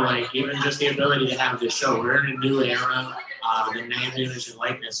right now, like even just the ability to have this show, we're in a new era, the name, image, and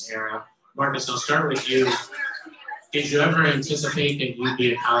likeness era. Marcus, I'll start with you. Did you ever anticipate that you'd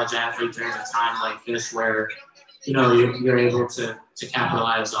be a college athlete during a time like this where, you're able to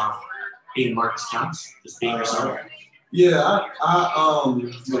capitalize off being Marcus Counts, just being yourself? Yeah, I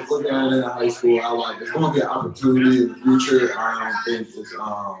looking at it in high school, it's going to be an opportunity in the future. I didn't think it's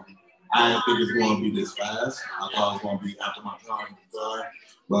going to be this fast. I thought it was going to be after my time was done.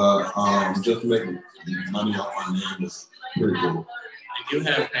 But just making money off my name is pretty cool. I do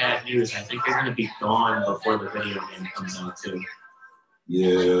have bad news. I think they're going to be gone before the video game comes out too.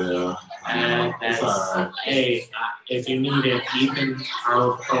 Yeah. And that's, hey, if you need it, Ethan, our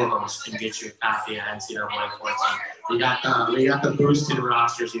old co-host, can get you a copy of NCAA 14. We got the boosted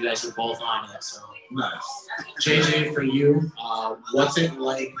rosters. You guys are both on it, so nice. JJ, for you, what's it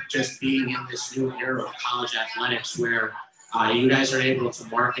like just being in this new era of college athletics where you guys are able to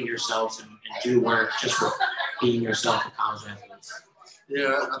market yourselves and do work just for being yourself a college athletes?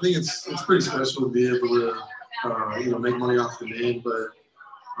 Yeah, I think it's pretty special to be able to make money off the name, but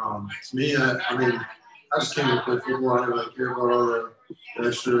to me, I just came to play football. I didn't care about all the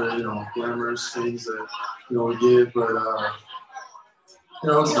extra, glamorous things that, we did, but,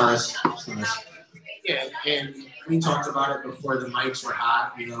 it's nice. It's nice. Yeah, and we talked about it before the mics were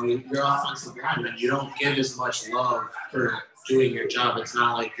hot. You're offensive lineman. You don't get as much love for doing your job. It's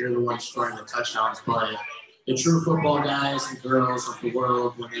not like you're the one scoring the touchdowns, but the true football guys and girls of the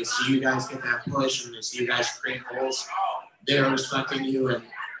world, when they see you guys get that push and they see you guys create goals, they're respecting you. And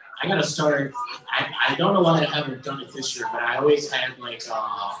I got to start. I don't know why I haven't done it this year, but I always had it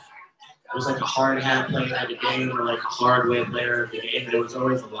was like a hard hat player of the game or like a hard way player of the game, but it was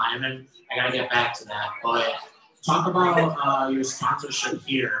always a lineman. I got to get back to that. But talk about your sponsorship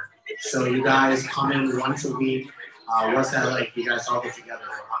here. So you guys come in once a week. What's that like? You guys all get together.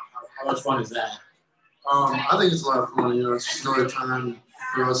 How much fun is that? I think it's a lot of fun. It's just another time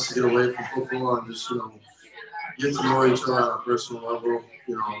for us to get away from football and just, get to know each other on a personal level,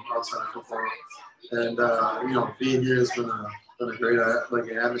 outside of football. And, being here has been a great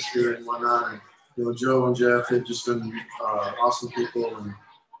atmosphere and whatnot. And, Joe and Jeff, they've just been awesome people.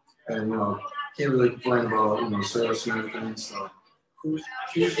 And can't really complain about, service and everything. So who's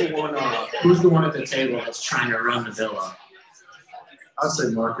the one at the table that's trying to run the villa? I'd say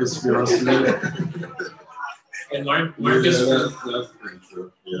Marcus, to be honest with you. And Marcus, that's pretty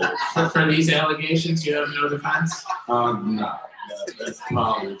true. Yeah. For these allegations, you have no defense? No. That's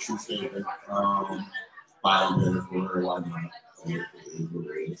probably a true statement.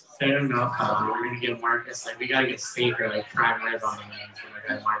 Fair enough. We're gonna get Marcus. We gotta get steak or prime rib on the menu for my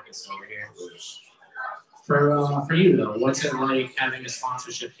guy Marcus over here. For you though, what's it like having a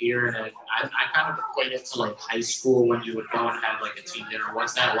sponsorship here? And I kind of equate it to high school when you would go and have a team dinner.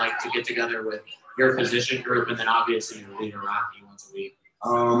 What's that like to get together with your position group and then obviously your leader Rocky once a week?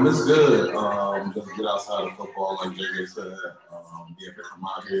 It's good. Just get outside of football, like JJ said. Be able to come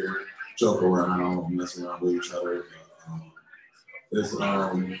out here, joke around, mess around with each other. It's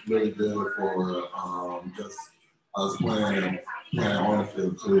really good for just us playing on the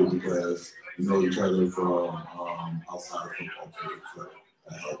field too, because you know each other from outside of football too, so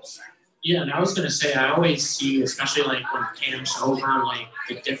that helps. Yeah, and I was gonna say I always see, especially when camp's over,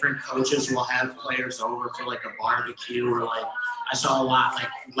 the different coaches will have players over for a barbecue or I saw a lot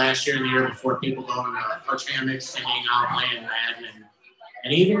last year and the year before people going to Coach Hammock's and hanging out playing Madden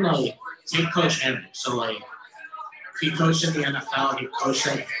and even take Coach Hammock. So he coached in the NFL, he coached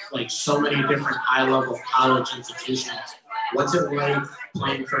at so many different high level college institutions. What's it like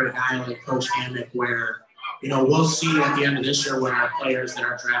playing for a guy like Coach Hammock where we'll see at the end of this year when our players that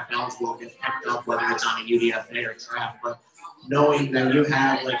are draft eligible get picked up, whether it's on a UDFA or draft, but knowing that you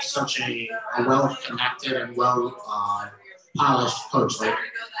have such a well-connected and well-polished coach,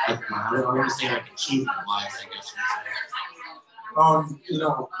 I don't want to say achievement-wise, I guess you say.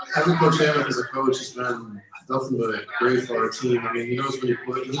 Having Coach Hammock as a coach has been definitely great for our team. I mean, he knows he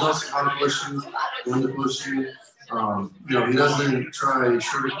knows how to push you, when to push you. He doesn't try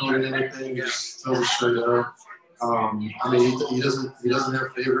sugarcoating anything. He just tells us straight up. He doesn't have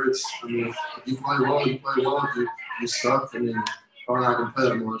favorites. I mean, if you play well, you play well. If you suck, probably not gonna play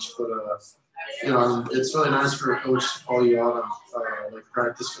that much. But it's really nice for a coach to call you out on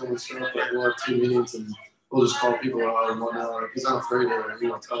practice film and stuff. We'll have team meetings and we'll just call people out and whatnot. He's not afraid to,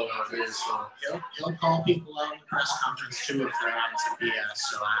 tell them how it is. So He'll call people out in the press conference too if they're on some BS.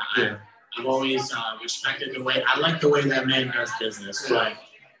 So I've always respected the way. I like the way that man does business. But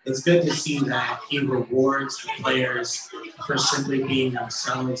it's good to see that he rewards the players for simply being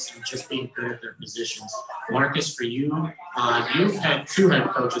themselves and just being good at their positions. Marcus, for you, you've had 2 head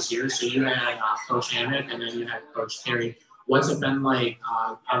coaches here. So you had Coach Hammock and then you had Coach Terry. What's it been like,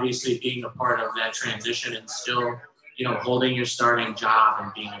 obviously, being a part of that transition and still, holding your starting job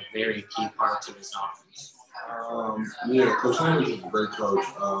and being a very key part to this offense? Coach Hammock is a great coach.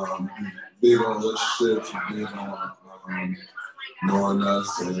 Big on relationships and big on knowing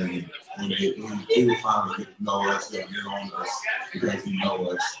us, and when he was finally get to know us, he'll get on us because he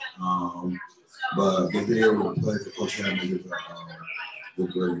knows us. But to be able to play for Coach Hammock is a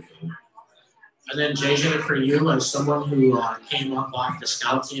great thing. And then JJ, for you, as someone who came up off the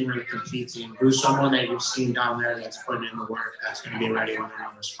scout team or the compete team, who's someone that you've seen down there that's putting in the work, that's going to be ready when the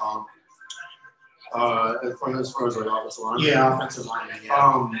numbers call? As far as like offensive line? Yeah, offensive line.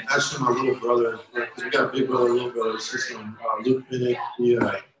 Yeah. Actually, my little brother, we got a big brother, little brother system. Luke Pinnick,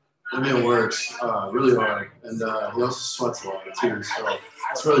 that man works really hard, and he also sweats a lot too. So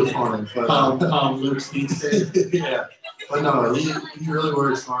it's really fun. But Luke's speedster. Yeah, but no, he really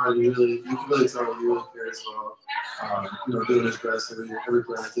works hard. You can really tell he really cares about doing his best every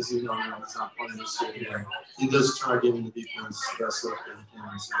practice. He's not playing this year. He does try giving the defense the best look that he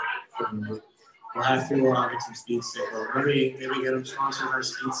can. So, we'll have to get some speed stick. Maybe get them sponsored by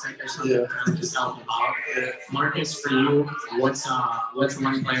speed stick or something. Yeah. Just help them out. Marcus, for you, what's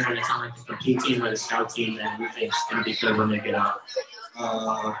one player that's on like the compete team or the scout team that you think is going to be good when they get up?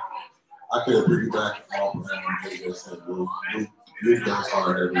 I could piggyback off of JJ said. Luke goes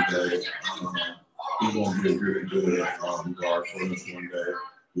hard every day. He's going to be a really good guard for us one day.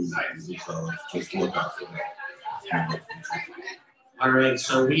 Just look out for that. All right,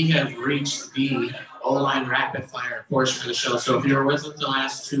 so we have reached the O-line rapid fire portion of the show. So if you were with us the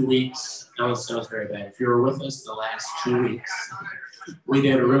last 2 weeks, that was very bad. If you were with us the last 2 weeks, we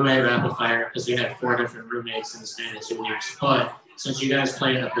did a roommate rapid fire because we had 4 different roommates in the span of 2 weeks. But since you guys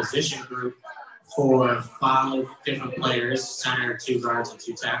play in a position group for 5 different players, center, 2 guards, and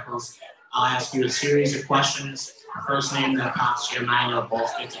 2 tackles, I'll ask you a series of questions. First name that pops to your mind, you'll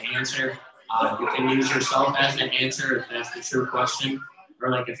both get to answer. You can use yourself as an answer if that's the true question,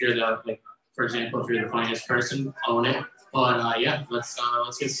 or like if you're for example, if you're the funniest person, own it. But let's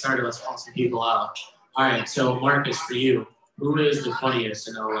get started. Let's call some people out. All right. So Marcus, for you, who is the funniest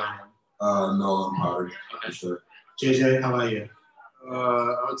in O-line? Nolan Pollard. Okay, sure. JJ, how about you?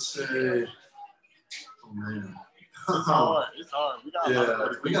 I would say, oh man, it's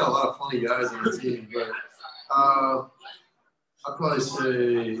hard. We got a lot of funny guys on the team, but I'd probably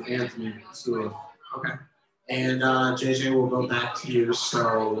say Anthony Sua. Okay. And JJ, we'll go back to you.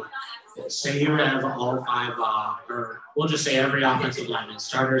 So say you have all 5, or we'll just say every offensive lineman,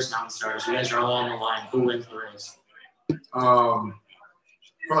 starters, non-starters. You guys are all on the line. Who wins the race? Probably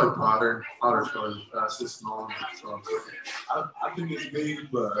Potter. Potter's probably the fastest. Nolan. So. I think it's me,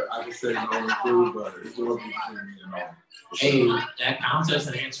 but I can say Nolan too, but it's going to be between me and Nolan. Hey, that counts as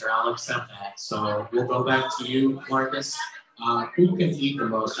an answer. I'll accept that. So we'll go back to you, Marcus. Who can eat the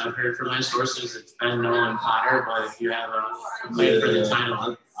most? I've heard from my sources it's been Nolan Potter, but if you have a play for the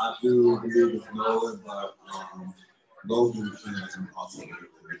title. I do believe it's Nolan, but Logan can also.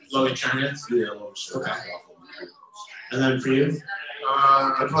 Logan Chernitz? Yeah, Logan Chernitz. Okay. And then for you?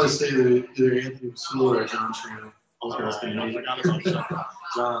 I'd probably say either Anthony Sua or John Chernitz.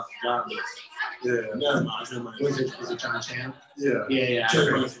 John. Yeah. Never mind. Is it John Chan? Yeah. Yeah.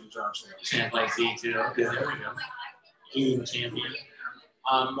 John Chan. Chan like Z too. Okay, there we go. Eating champion.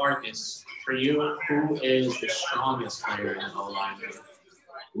 Marcus, for you, who is the strongest player in O-line?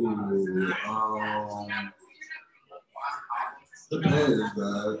 Depends,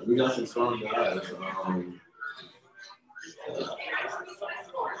 man. We got some strong guys.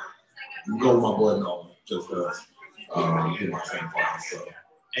 Go with my boy Nolan, just because he's my same class. So.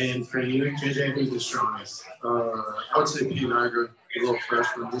 And for you, JJ, who's the strongest? I would say Pete Niger, a little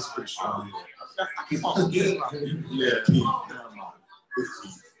freshman. He's pretty strong. Yeah, Pete. All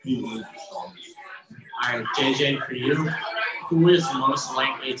right, JJ, for you, who is most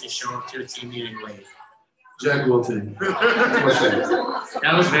likely to show up to a team meeting late? Jack Wilton.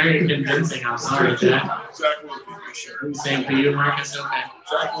 That was very convincing. I'm sorry, Jack. Jack Wilton, for sure. Same for you, Marcus. Okay.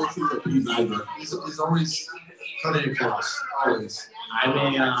 Jack Wilton or Pete Niger. He's always cutting it close. Always. I'm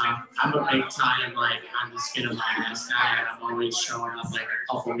a big time on the skin of my ass guy, and I'm always showing up like a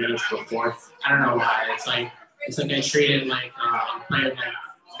couple minutes before. I don't know why. It's like I treat it like play it like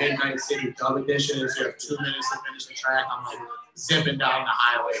Midnight City Dub editions. You have 2 minutes to finish the track. I'm like zipping down the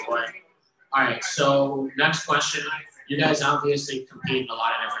highway, boy. All right, so next question. You guys obviously compete in a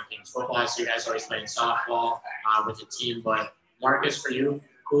lot of different things. Football, so you guys always playing softball with the team. But Marcus, for you,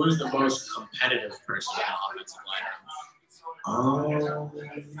 who is the most competitive person in the offensive line?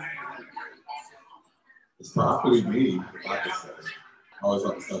 It's probably me, like I said. I always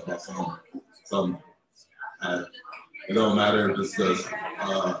have to step about something. It don't matter if it's just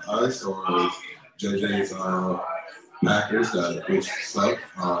us or JJ's Packers which suck.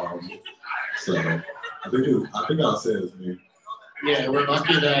 So I think I'll say it's me. Yeah, we're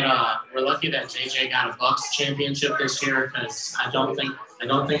lucky that JJ got a Bucks championship this year because I don't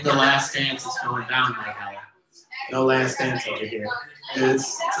think the last dance is going down right now. No last dance over here.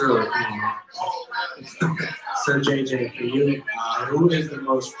 It's really So JJ, for you, who is the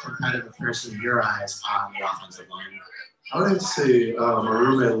most competitive person in your eyes on the offensive line? I would have to say my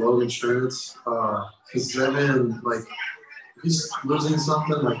roommate Logan Schurtz, because that man, like, if he's losing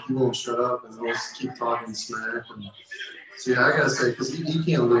something, like, he won't shut up and he'll just keep talking smack. And so yeah, I gotta say, because he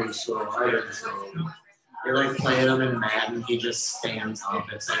can't lose, so I gotta say. You're like playing him in Madden, he just stands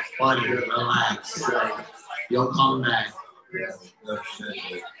up. It's like, buddy, relax. Like, you'll come back. Yeah,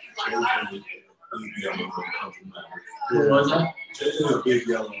 definitely. Who was that? JJ's a big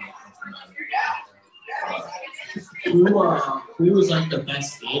yellow when it comes to Who was like the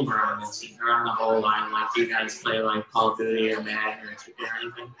best gamer on the team or on the whole line? Like, do you guys play like Call of Duty or Madden or 2K or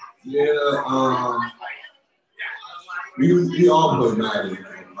anything? Yeah, we all play Madden. A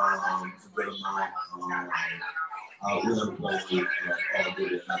bit of mine. We never played Call of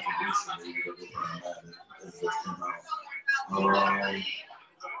Duty after recently. We were playing Madden because it just came out.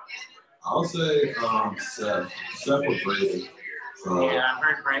 I'll say Seth or Brady. So, Yeah,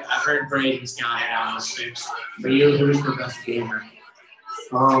 I've heard Braden's got it on the six. For you, who's the best gamer?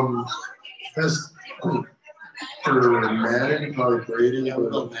 Best for Madden, probably Brady. Yeah, we'll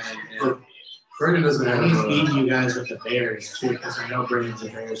go Madden. Yeah. Brady doesn't have. He's beating you guys with the Bears too, because I know Braden's a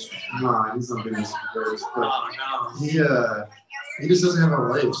Bears fan. No, he's not beating us with the Bears. But Oh no. he just doesn't have a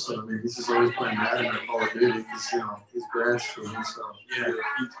life. So I mean, he's just always playing Madden or Call of Duty because he's grass team. So Yeah.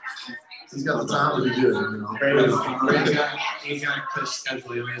 He's got the time to be good. He's got a push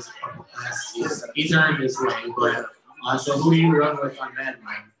schedule. He only has a couple classes. He's earned his way. But so who do you run with on Madden?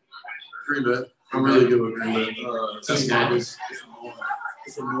 Green Bay. I'm really good with Green Bay. Just guys.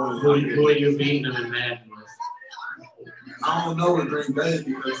 Who are you beating them in Madden with? I don't know with Green Bay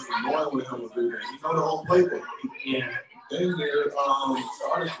because it's annoying with him with Green Bay. You know the whole playbook. Yeah. Then there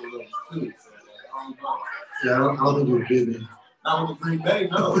started for them too. So I don't know. Yeah, I don't think you beat me. Not with the Green Bay,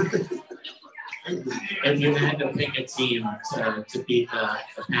 no. If you had to pick a team to beat the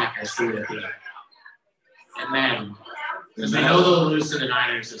Packers, who would it be? And Madden. Because we know they'll lose to the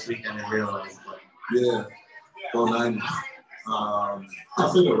Niners this weekend in real life. But. Yeah. Go Niners. I'll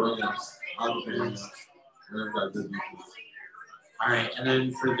say the Rams. I'll the Rams. Rams got good defense. All right, and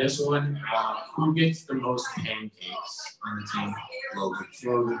then for this one, who gets the most pancakes on the team? Logan.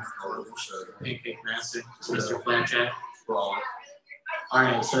 Sure. Pancake master, Mr. Flapjack. All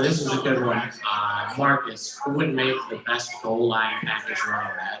right, so this is a good one. Marcus, who would make the best goal line package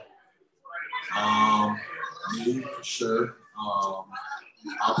running back? Me for sure.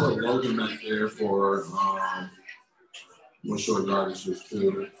 I'll put Logan back there for more short yardages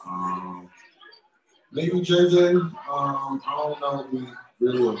too. Maybe JJ. I don't know if we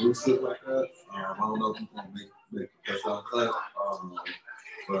really elusive like that. I don't know if he's gonna make the touchdown cut.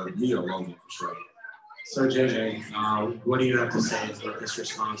 But me or Logan for sure. So JJ, what do you have to say about this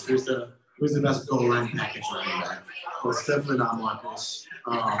response? Who's the best goal line package running back? Well, it's definitely not Marcus.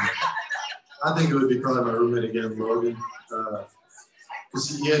 I think it would be probably my roommate again, Logan. Because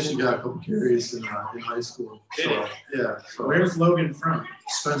he actually got a couple carries in high school. So, yeah. So where's Logan from?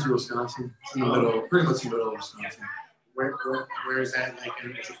 Spencer, Wisconsin. It's in the middle, pretty much in the middle of Wisconsin. Where is that? Like,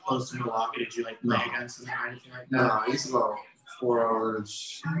 is it close to Milwaukee? Did you play against him or anything like that? No, he's about 4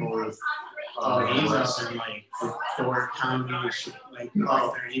 hours north. He's up in Fort County, or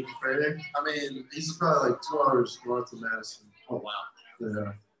even further. I mean, he's probably 2 hours north of Madison. Oh wow.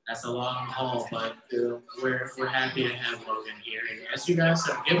 Yeah. That's a long haul, but we're happy to have Logan here. And as you guys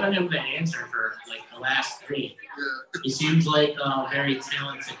have given him the answer for the last 3, he seems like a very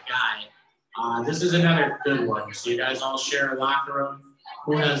talented guy. This is another good one. So you guys all share a locker room.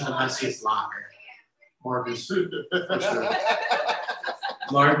 Who has the messiest locker? Marcus. For sure.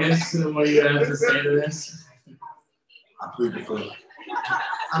 Marcus, what do you have to say to this? I plead the fifth.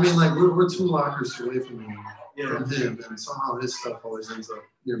 I mean, we're 2 lockers away from him, and somehow his stuff always ends up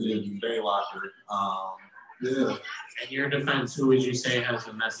near me. Very locker. Yeah. In your defense, who would you say has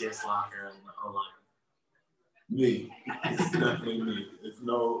the messiest locker in the O-line? Me. It's definitely me. It's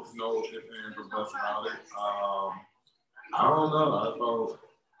no if and buts about it. I don't know.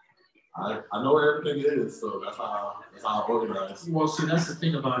 I know where everything is, so that's how I organize. Well, see, that's the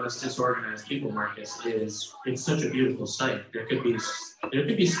thing about us disorganized people, Marcus, is it's such a beautiful site. There could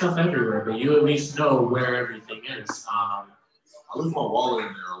be stuff everywhere, but you at least know where everything is. I lose my wallet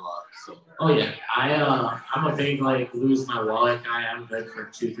in there a lot. So. Oh yeah, I'm a big lose my wallet guy. I'm good for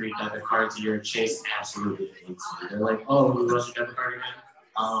 2-3 debit cards a year. Chase absolutely hates me. They're like, oh, you lost your debit card again?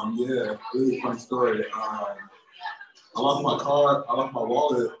 Yeah, really fun story. I lost my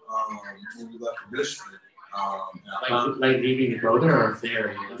wallet when we left for Michigan. Leaving to go there or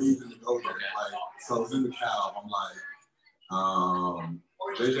there? Leaving to go there. So I was in the cab. I'm like,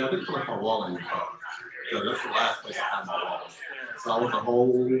 JJ, I didn't put my wallet in the car. Yeah, that's the last place I had my wallet. So I went the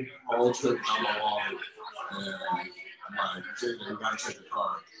whole trip without my wallet. And I'm like, JJ, you gotta check the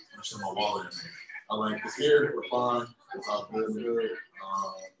car. I'm sure my wallet in there. I'm like, it's here, we're fine. It's all good.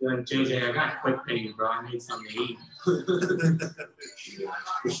 You're like, JJ, I got quick pay, bro. I need something to eat. Yeah,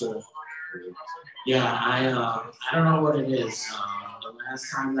 for sure. Yeah, I don't know what it is. The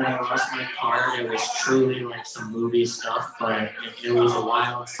last time that I lost my card, it was truly some movie stuff, but it was a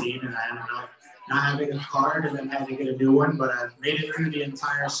wild scene, and I ended up not having a card and then had to get a new one. But I've made it through the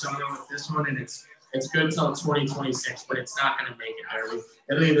entire summer with this one, and it's good till 2026, but it's not going to make it there.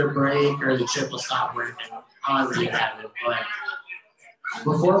 It'll either break or the chip will stop working. However you have it. But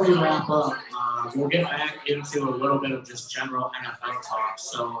before we wrap up, we'll get back into a little bit of just general NFL talk.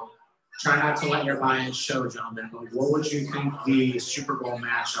 So try not to let your bias show, gentlemen, but what would you think the Super Bowl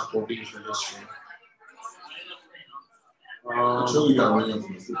matchup will be for this year? Until we got Rams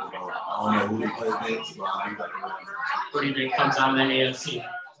in the Super Bowl. I don't know who they play against, but I think that the Rams. What do you think comes out of the AFC?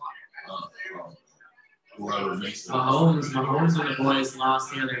 Whoever makes it. Mahomes and the boys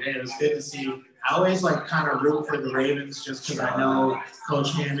lost the other day. It was good to see. I always kind of root for the Ravens just because I know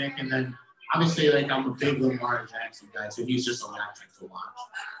Coach Hammock, and then obviously I'm a big Lamar Jackson guy, so he's just electric to watch.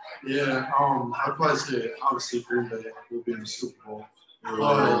 Yeah, I'd probably say obviously Green Bay will be in the Super Bowl.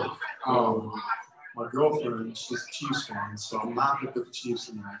 But my girlfriend, she's a Chiefs fan, so I'm not gonna put the Chiefs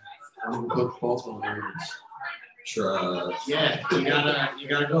in there. I'm gonna put Baltimore Ravens. Sure. Yeah, you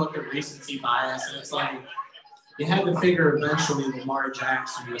gotta go with the recency bias, and it's you had to figure eventually Lamar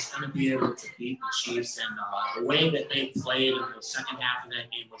Jackson was going to be able to beat the Chiefs, and the way that they played in the second half of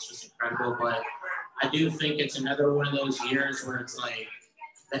that game was just incredible. But I do think it's another one of those years where it's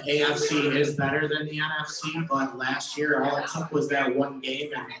the AFC is better than the NFC, but last year all it took was that one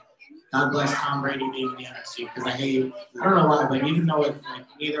game, and God bless Tom Brady being the NFC, because I don't know why, but even though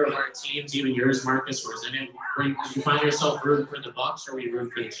neither of our teams, even yours, Marcus, was in it, did you find yourself rooting for the Bucs or were you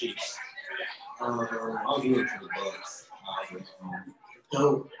rooting for the Chiefs? I was rooting for the Bucs.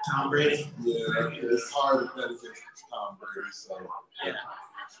 Tom Brady? Yeah, it's hard to bet against Tom Brady, so.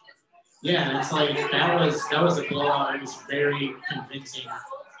 Yeah, it's that was a blowout. It was very convincing.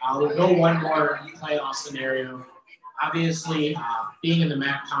 We'll go one more playoff scenario. Obviously, being in the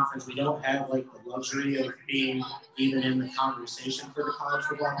MAC conference, we don't have the luxury of being even in the conversation for the college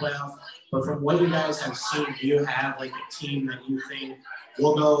football playoff. But from what you guys have seen, do you have a team that you think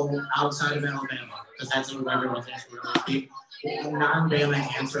will go outside of Alabama? Because that's what everyone thinks we're going to be. A non-Bama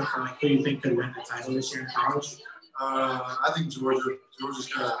answer for who you think could win the title this year in college? I think Georgia. Georgia's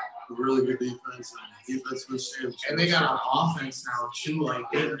got a really good defense and defense was champions. And they got an offense now too.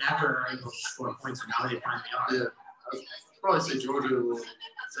 They never are able to score points, and now they finally are. Yeah. I'd probably say Georgia will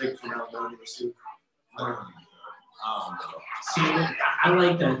take from Alabama this year. See, I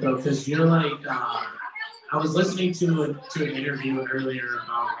like that though, because you're I was listening to an interview earlier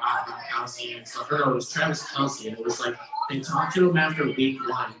about Rob Gronkowski and stuff. Or it was Travis Kelce, and it was they talked to him after week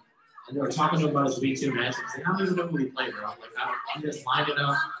 1, and they were talking to him about his week 2 matchups. I don't even know who he played, bro. I'm just lining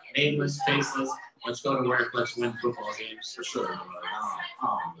up, nameless, faceless. Let's go to work. Let's win football games. For sure.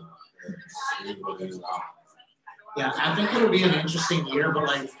 Yeah, I think it'll be an interesting year, but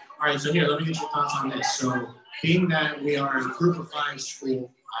all right, so here, let me get your thoughts on this. So, being that we are a group of 5 school,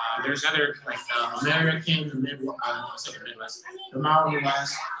 there's other, the American, the Midwest, the Mountain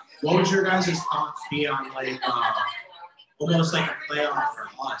West. What would your guys' thoughts be on, almost a playoff for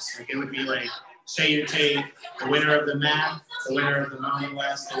us? It would be say you take the winner of the MAC, the winner of the Mountain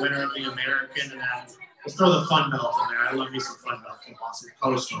West, the winner of the American, and then let's throw the Fun Belt in there. I love me some Fun Belt from Boston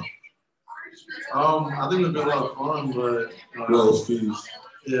Coastal. I think it'll be a lot of fun, but Rose fees.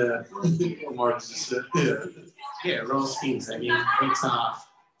 Yeah, Marcus just said. Yeah. Yeah, Rose fees. I mean,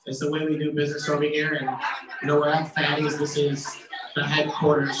 it's the way we do business over here, and we're at Fatty's. This is the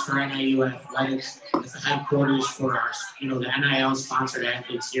headquarters for NIU Athletics. It's the headquarters for our, the NIL sponsored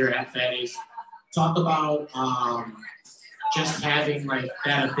athletes here at Fatty's. Talk about just having like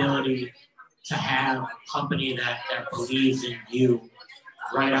that ability to have a company that believes in you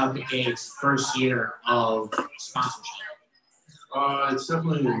right out the gates, first year of sponsorship. It's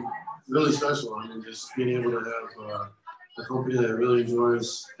definitely really special. I mean, just being able to have a company that really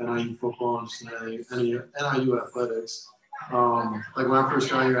enjoys NIU football and NIU athletics. Like when I first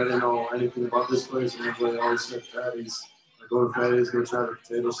got here, I didn't know anything about this place, and everybody always said Fatty's. I go to Fatty's, go try the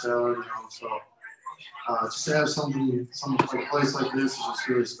potato salad, So just to have some like a place like this is just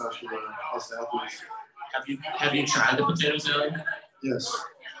really special to us athletes. Have you tried the potato salad? Yes.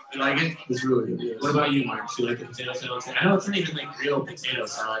 You like it? It's really good. Yes. What about you, Mark? Do you like the potato salad? I know it's not even like real potato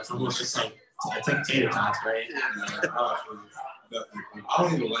salad. It's almost just like it's like potato tots, right? I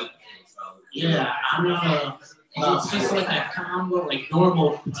don't even like potato salad. Yeah, I'm not. It's just like a combo, like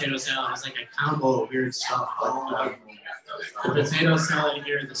normal potato salad is like a combo of weird stuff. But the potato salad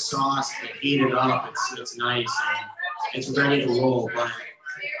here, the sauce, they heat it up. It's nice and it's ready to roll. But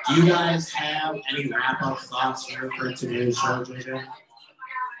do you guys have any wrap-up thoughts here for today's show, JJ?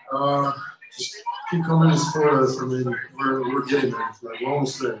 Just keep coming and support us. I mean, we're getting there. Like we're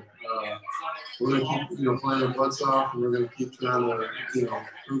almost there. We're gonna keep playing our butts off, and we're gonna keep trying to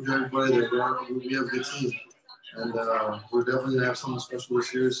prove to everybody that we have a good team. And we're definitely gonna have something special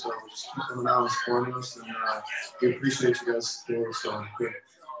this year. So just keep coming out and supporting us, and we appreciate you guys doing so good.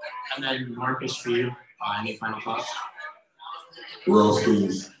 And then Marcus, for you, any final thoughts? We're all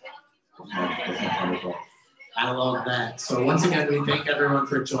students. I love that. So once again, we thank everyone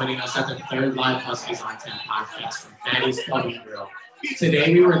for joining us at the third live Huskies on Tap podcast from Fatty's Pub and Grill.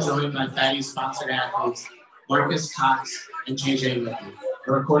 Today we were joined by Fatty's sponsored athletes Marcus Cox and JJ Lippy.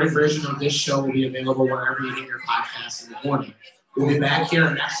 A recorded version of this show will be available wherever you get your podcasts in the morning. We'll be back here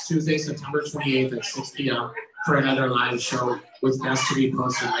next Tuesday, September 28th at 6 p.m. for another live show with guests to be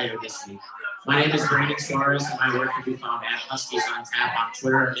posted later this week. My name is Brandon Suarez, and my work can be found at Huskies on Tap on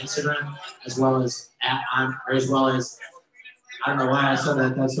Twitter and Instagram, as well as I don't know why I said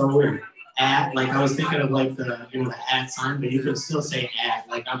that. That's so weird. I was thinking of like the @ sign, but you can still say @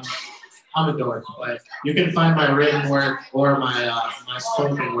 Like I'm a dork, but you can find my written work or my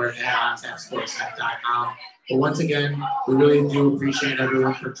spoken work at ontapsports.com. But once again, we really do appreciate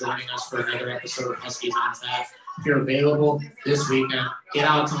everyone for joining us for another episode of Huskies on Tap. If you're available this weekend, get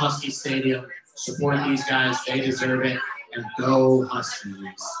out to Husky Stadium, support these guys, they deserve it, and go Huskies.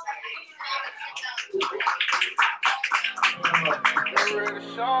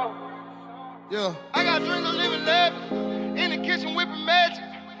 Yeah, I got drink of living lavish in the kitchen whipping magic.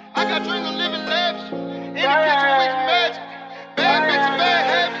 I got drink of living lavish in the kitchen whipping magic. Bad bitch, bad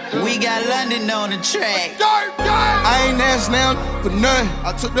habits. We got London on the track. I ain't asked now for nothing.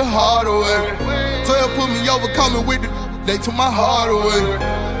 I took the hard away. 12 put me over, coming with the. They took my heart away.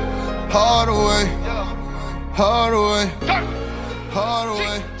 Hard away. Hard away. Hard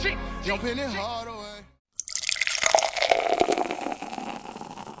away. Young Penny hard.